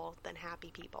control than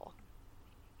happy people.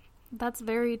 That's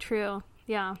very true.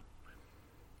 Yeah.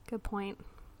 Good point.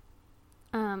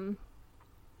 On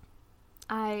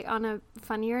a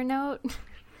funnier note,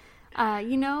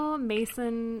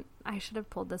 Mason, I should have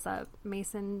pulled this up,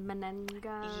 Mason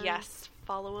Menenga. Yes,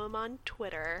 follow him on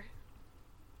Twitter.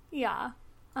 Yeah.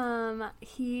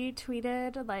 He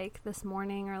tweeted, like, this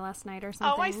morning or last night or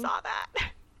something. Oh, I saw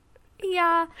that.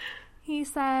 Yeah. He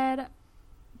said,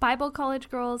 Bible college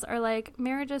girls are like,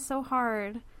 marriage is so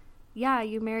hard. Yeah,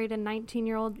 you married a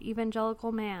 19-year-old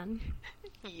evangelical man.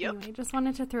 Yep. Anyway, just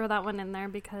wanted to throw that one in there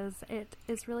because it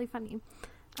is really funny.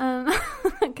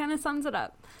 It kind of sums it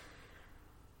up.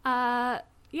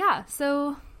 Yeah,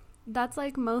 so that's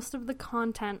like most of the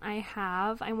content I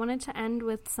have. I wanted to end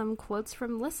with some quotes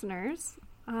from listeners.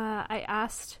 I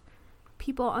asked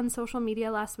people on social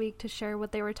media last week to share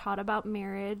what they were taught about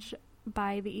marriage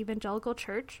by the evangelical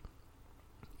church.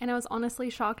 And I was honestly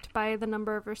shocked by the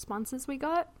number of responses we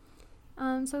got.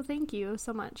 So thank you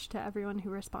so much to everyone who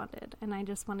responded. And I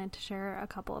just wanted to share a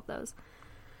couple of those.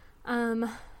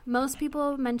 Most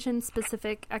people mentioned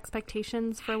specific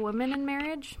expectations for women in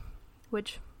marriage,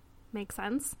 which makes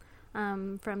sense.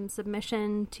 From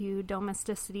submission to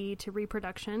domesticity to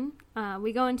reproduction.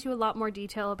 We go into a lot more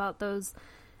detail about those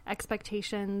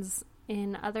expectations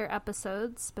in other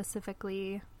episodes,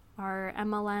 specifically our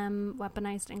MLM,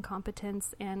 weaponized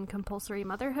incompetence, and compulsory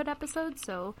motherhood episodes.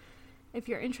 So if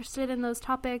you're interested in those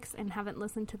topics and haven't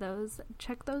listened to those,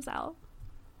 check those out.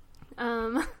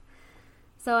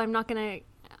 So I'm not going to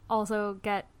also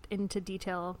get into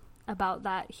detail about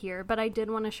that here, but I did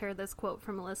want to share this quote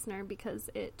from a listener because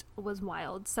it was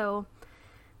wild. So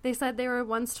they said they were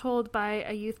once told by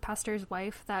a youth pastor's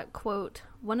wife that, quote,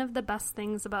 one of the best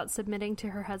things about submitting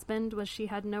to her husband was she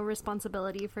had no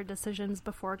responsibility for decisions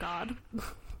before God.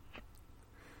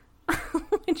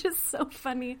 Which is so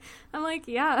funny. I'm like,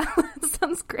 yeah, that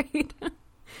sounds great.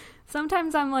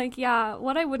 Sometimes I'm like, yeah,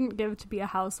 what I wouldn't give to be a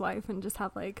housewife and just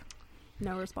have like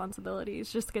no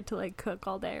responsibilities, just get to like cook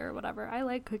all day or whatever. I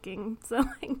like cooking, so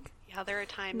like, yeah, there are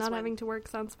times not having to work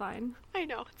sounds fine. I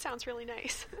know, it sounds really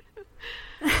nice.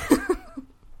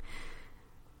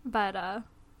 But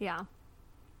yeah.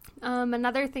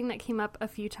 Another thing that came up a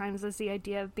few times is the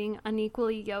idea of being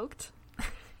unequally yoked,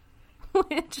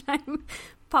 which I'm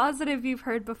positive you've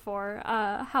heard before.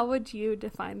 How would you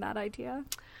define that idea?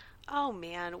 Oh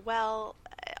man, well,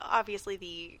 obviously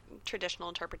the traditional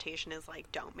interpretation is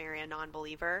like, don't marry a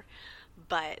non-believer,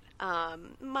 but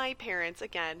my parents,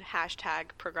 again, hashtag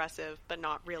progressive, but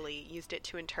not really, used it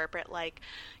to interpret like,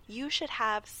 you should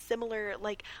have similar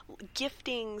like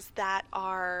giftings that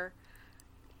are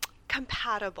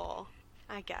compatible,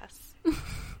 I guess.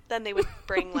 Then they would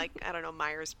bring like, I don't know,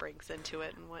 Myers-Briggs into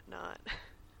it and whatnot.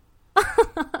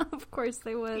 Of course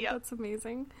they would. Yep. That's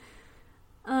amazing.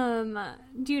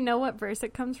 Do you know what verse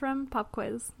it comes from? Pop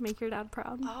quiz. Make your dad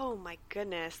proud. Oh my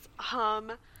goodness.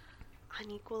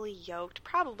 Unequally yoked.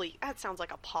 Probably, that sounds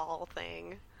like a Paul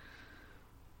thing.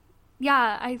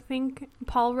 Yeah, I think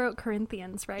Paul wrote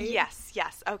Corinthians, right? Yes,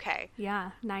 okay.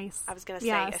 Yeah, nice. I was going to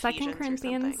say Ephesians 2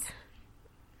 Corinthians, or something.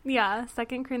 Yeah,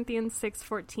 2 Corinthians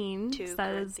 6:14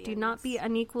 says, do not be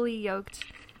unequally yoked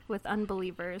with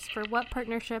unbelievers, for what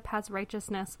partnership has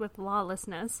righteousness with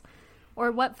lawlessness? Or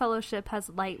what fellowship has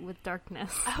light with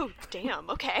darkness? Oh, damn,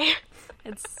 okay.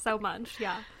 It's so much,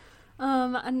 yeah.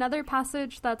 Another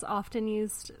passage that's often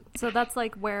used, so that's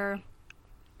like where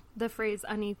the phrase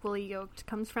unequally yoked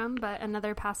comes from, but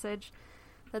another passage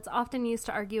that's often used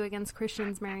to argue against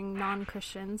Christians marrying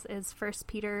non-Christians is 1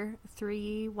 Peter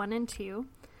 3:1-2.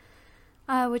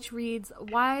 Which reads,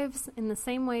 wives, in the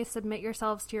same way submit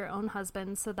yourselves to your own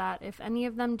husbands, so that if any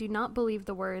of them do not believe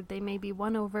the word, they may be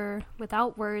won over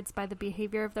without words by the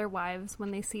behavior of their wives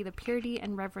when they see the purity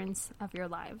and reverence of your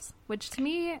lives. Which to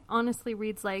me honestly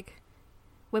reads like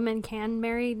women can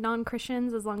marry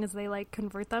non-Christians as long as they like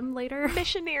convert them later.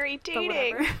 Missionary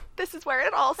dating. This is where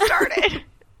it all started.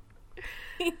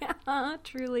 Yeah,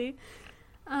 truly.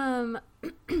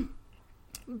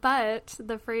 But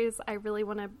the phrase I really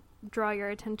want to draw your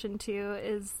attention to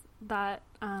is that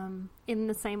in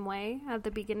the same way at the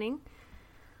beginning.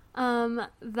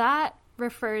 That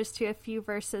refers to a few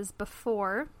verses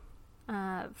before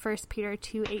 1 Peter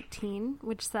 2:18,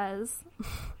 which says,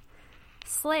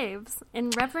 slaves,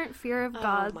 in reverent fear of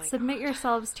God, submit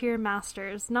yourselves to your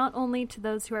masters, not only to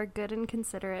those who are good and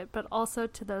considerate, but also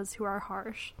to those who are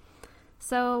harsh.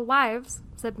 So, wives,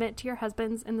 submit to your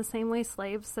husbands in the same way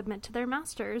slaves submit to their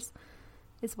masters,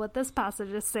 is what this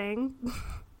passage is saying.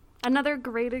 Another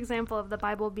great example of the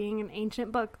Bible being an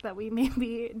ancient book that we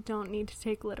maybe don't need to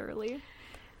take literally.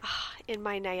 in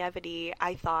my naivety,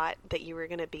 I thought that you were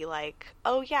going to be like,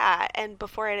 oh yeah, and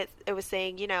before it was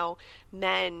saying, you know,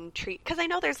 men treat, because I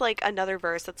know there's like another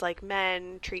verse that's like,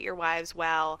 men treat your wives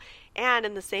well, and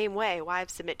in the same way,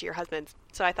 wives submit to your husbands.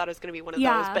 So I thought it was going to be one of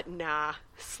those, but nah,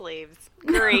 slaves.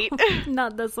 Great. No,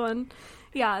 not this one.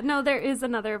 Yeah, no, there is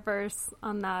another verse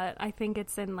on that. I think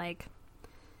it's in like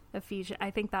Ephesians.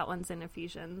 I think that one's in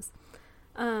Ephesians.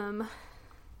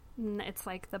 It's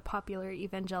like the popular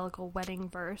evangelical wedding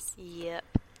verse. Yep.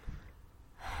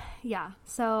 Yeah.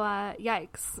 So,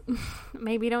 yikes.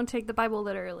 Maybe don't take the Bible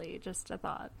literally. Just a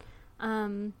thought.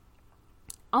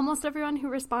 Almost everyone who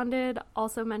responded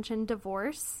also mentioned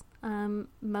divorce.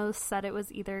 Most said it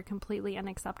was either completely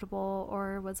unacceptable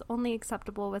or was only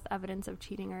acceptable with evidence of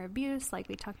cheating or abuse, like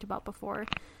we talked about before.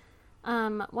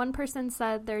 One person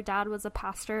said their dad was a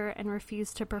pastor and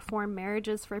refused to perform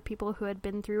marriages for people who had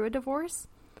been through a divorce.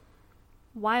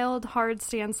 Wild, hard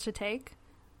stance to take.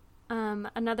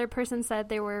 Another person said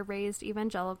they were raised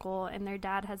evangelical and their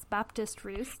dad has Baptist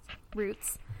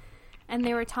roots, and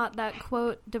they were taught that,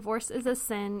 quote, divorce is a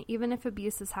sin, even if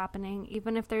abuse is happening,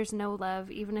 even if there's no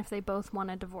love, even if they both want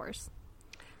a divorce.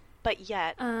 But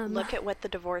yet, look at what the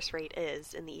divorce rate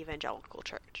is in the evangelical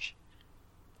church.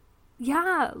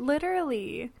 Yeah,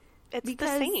 literally. It's the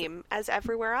same as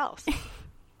everywhere else.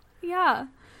 Yeah,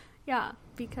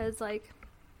 because, like,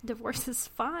 divorce is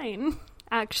fine,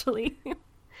 actually.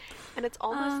 And it's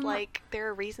almost like there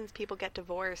are reasons people get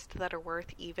divorced that are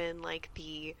worth even, like,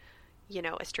 the, you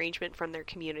know, estrangement from their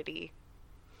community.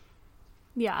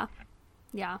 Yeah,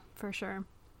 for sure.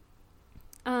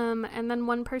 And then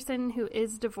one person who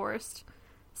is divorced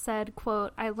said,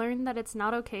 quote, I learned that it's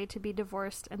not okay to be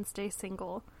divorced and stay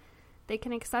single. They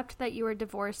can accept that you are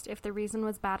divorced if the reason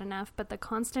was bad enough, but the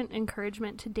constant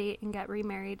encouragement to date and get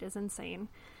remarried is insane.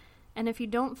 And if you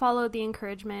don't follow the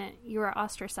encouragement, you are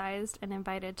ostracized and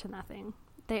invited to nothing.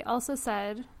 They also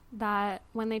said that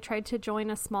when they tried to join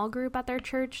a small group at their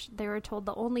church, they were told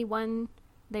the only one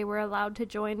they were allowed to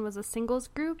join was a singles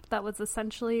group that was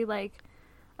essentially like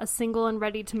a single and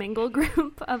ready to mingle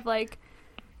group of like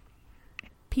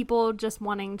people just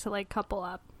wanting to like couple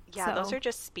up. Yeah, so, those are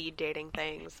just speed dating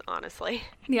things, honestly.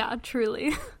 Yeah,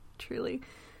 truly.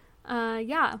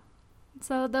 Yeah.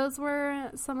 So those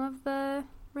were some of the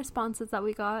responses that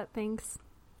we got. Thanks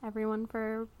everyone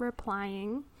for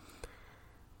replying.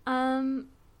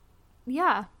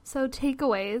 Yeah, so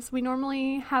takeaways. We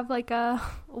normally have like a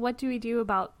what do we do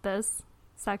about this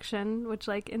section, which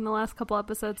like in the last couple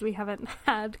episodes we haven't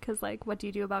had because like what do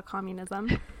you do about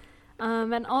communism?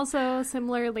 And also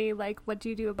similarly, like what do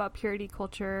you do about purity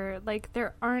culture? Like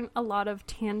there aren't a lot of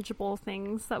tangible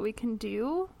things that we can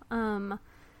do.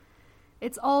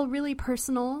 It's all really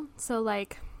personal. So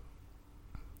like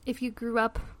if you grew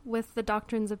up with the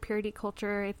doctrines of purity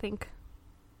culture, I think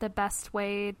the best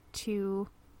way to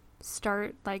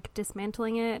start like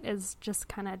dismantling it is just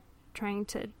kind of trying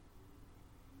to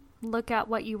look at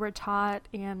what you were taught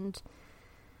and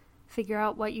figure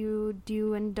out what you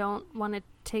do and don't want to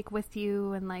take with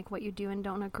you and like what you do and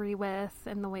don't agree with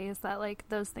and the ways that like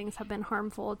those things have been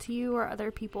harmful to you or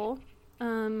other people.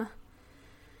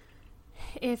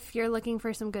 If you're looking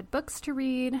for some good books to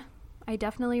read, I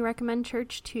definitely recommend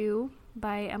Church 2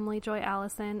 by Emily Joy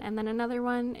Allison, and then another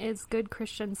one is Good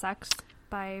Christian Sex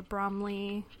by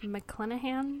Bromley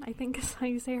McClanahan, I think is how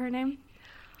you say her name.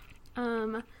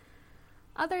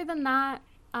 Other than that,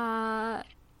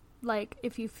 like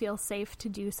if you feel safe to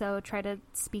do so, try to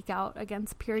speak out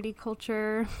against purity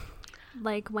culture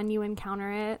like when you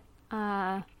encounter it.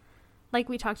 Like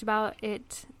we talked about,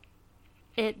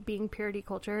 it being purity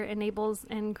culture enables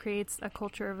and creates a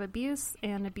culture of abuse,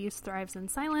 and abuse thrives in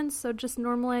silence, so just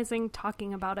normalizing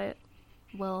talking about it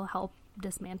will help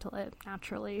dismantle it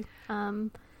naturally.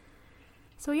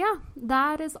 So yeah,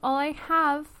 that is all I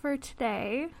have for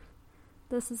today.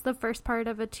 This is the first part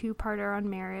of a 2-parter on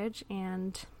marriage,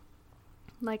 and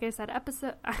like I said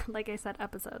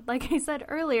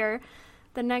earlier,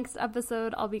 the next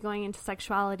episode I'll be going into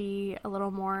sexuality a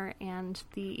little more and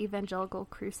the evangelical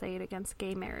crusade against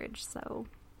gay marriage. So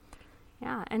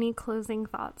yeah, any closing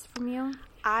thoughts from you?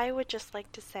 I would just like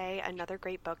to say another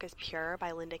great book is Pure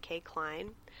by Linda K.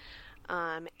 Klein,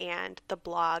 and the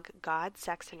blog God,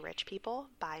 Sex, and Rich People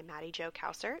by Maddie Jo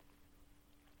Cowsert.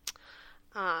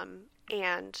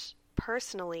 And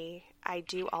personally, I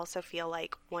do also feel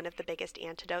like one of the biggest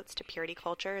antidotes to purity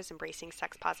culture is embracing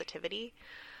sex positivity.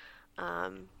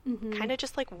 Kind of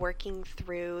just like working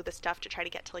through the stuff to try to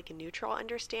get to like a neutral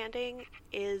understanding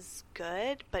is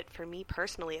good, but for me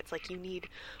personally, it's like you need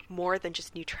more than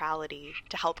just neutrality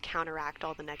to help counteract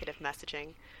all the negative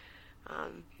messaging.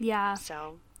 Yeah.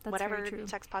 So That's whatever very true.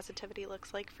 sex positivity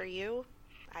looks like for you,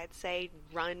 I'd say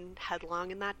run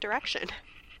headlong in that direction.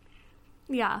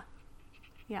 Yeah.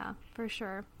 Yeah, for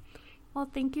sure. Well,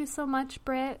 thank you so much,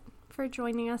 Britt, for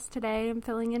joining us today and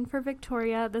filling in for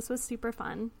Victoria. This was super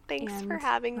fun. Thanks for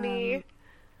having me.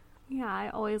 Yeah, I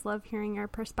always love hearing your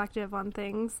perspective on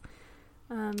things.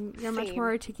 You're much Same. more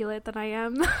articulate than I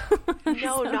am.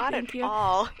 No, So not thank at you.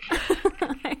 all.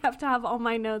 I have to have all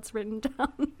my notes written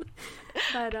down.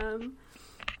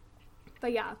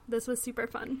 But yeah, this was super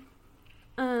fun.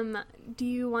 Do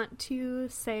you want to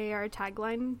say our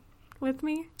tagline with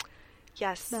me?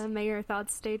 Yes. The May Your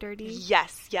Thoughts Stay Dirty.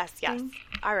 Yes. thing?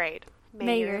 All right.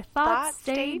 May your thoughts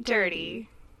stay dirty.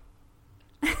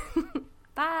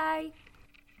 Bye.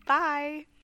 Bye.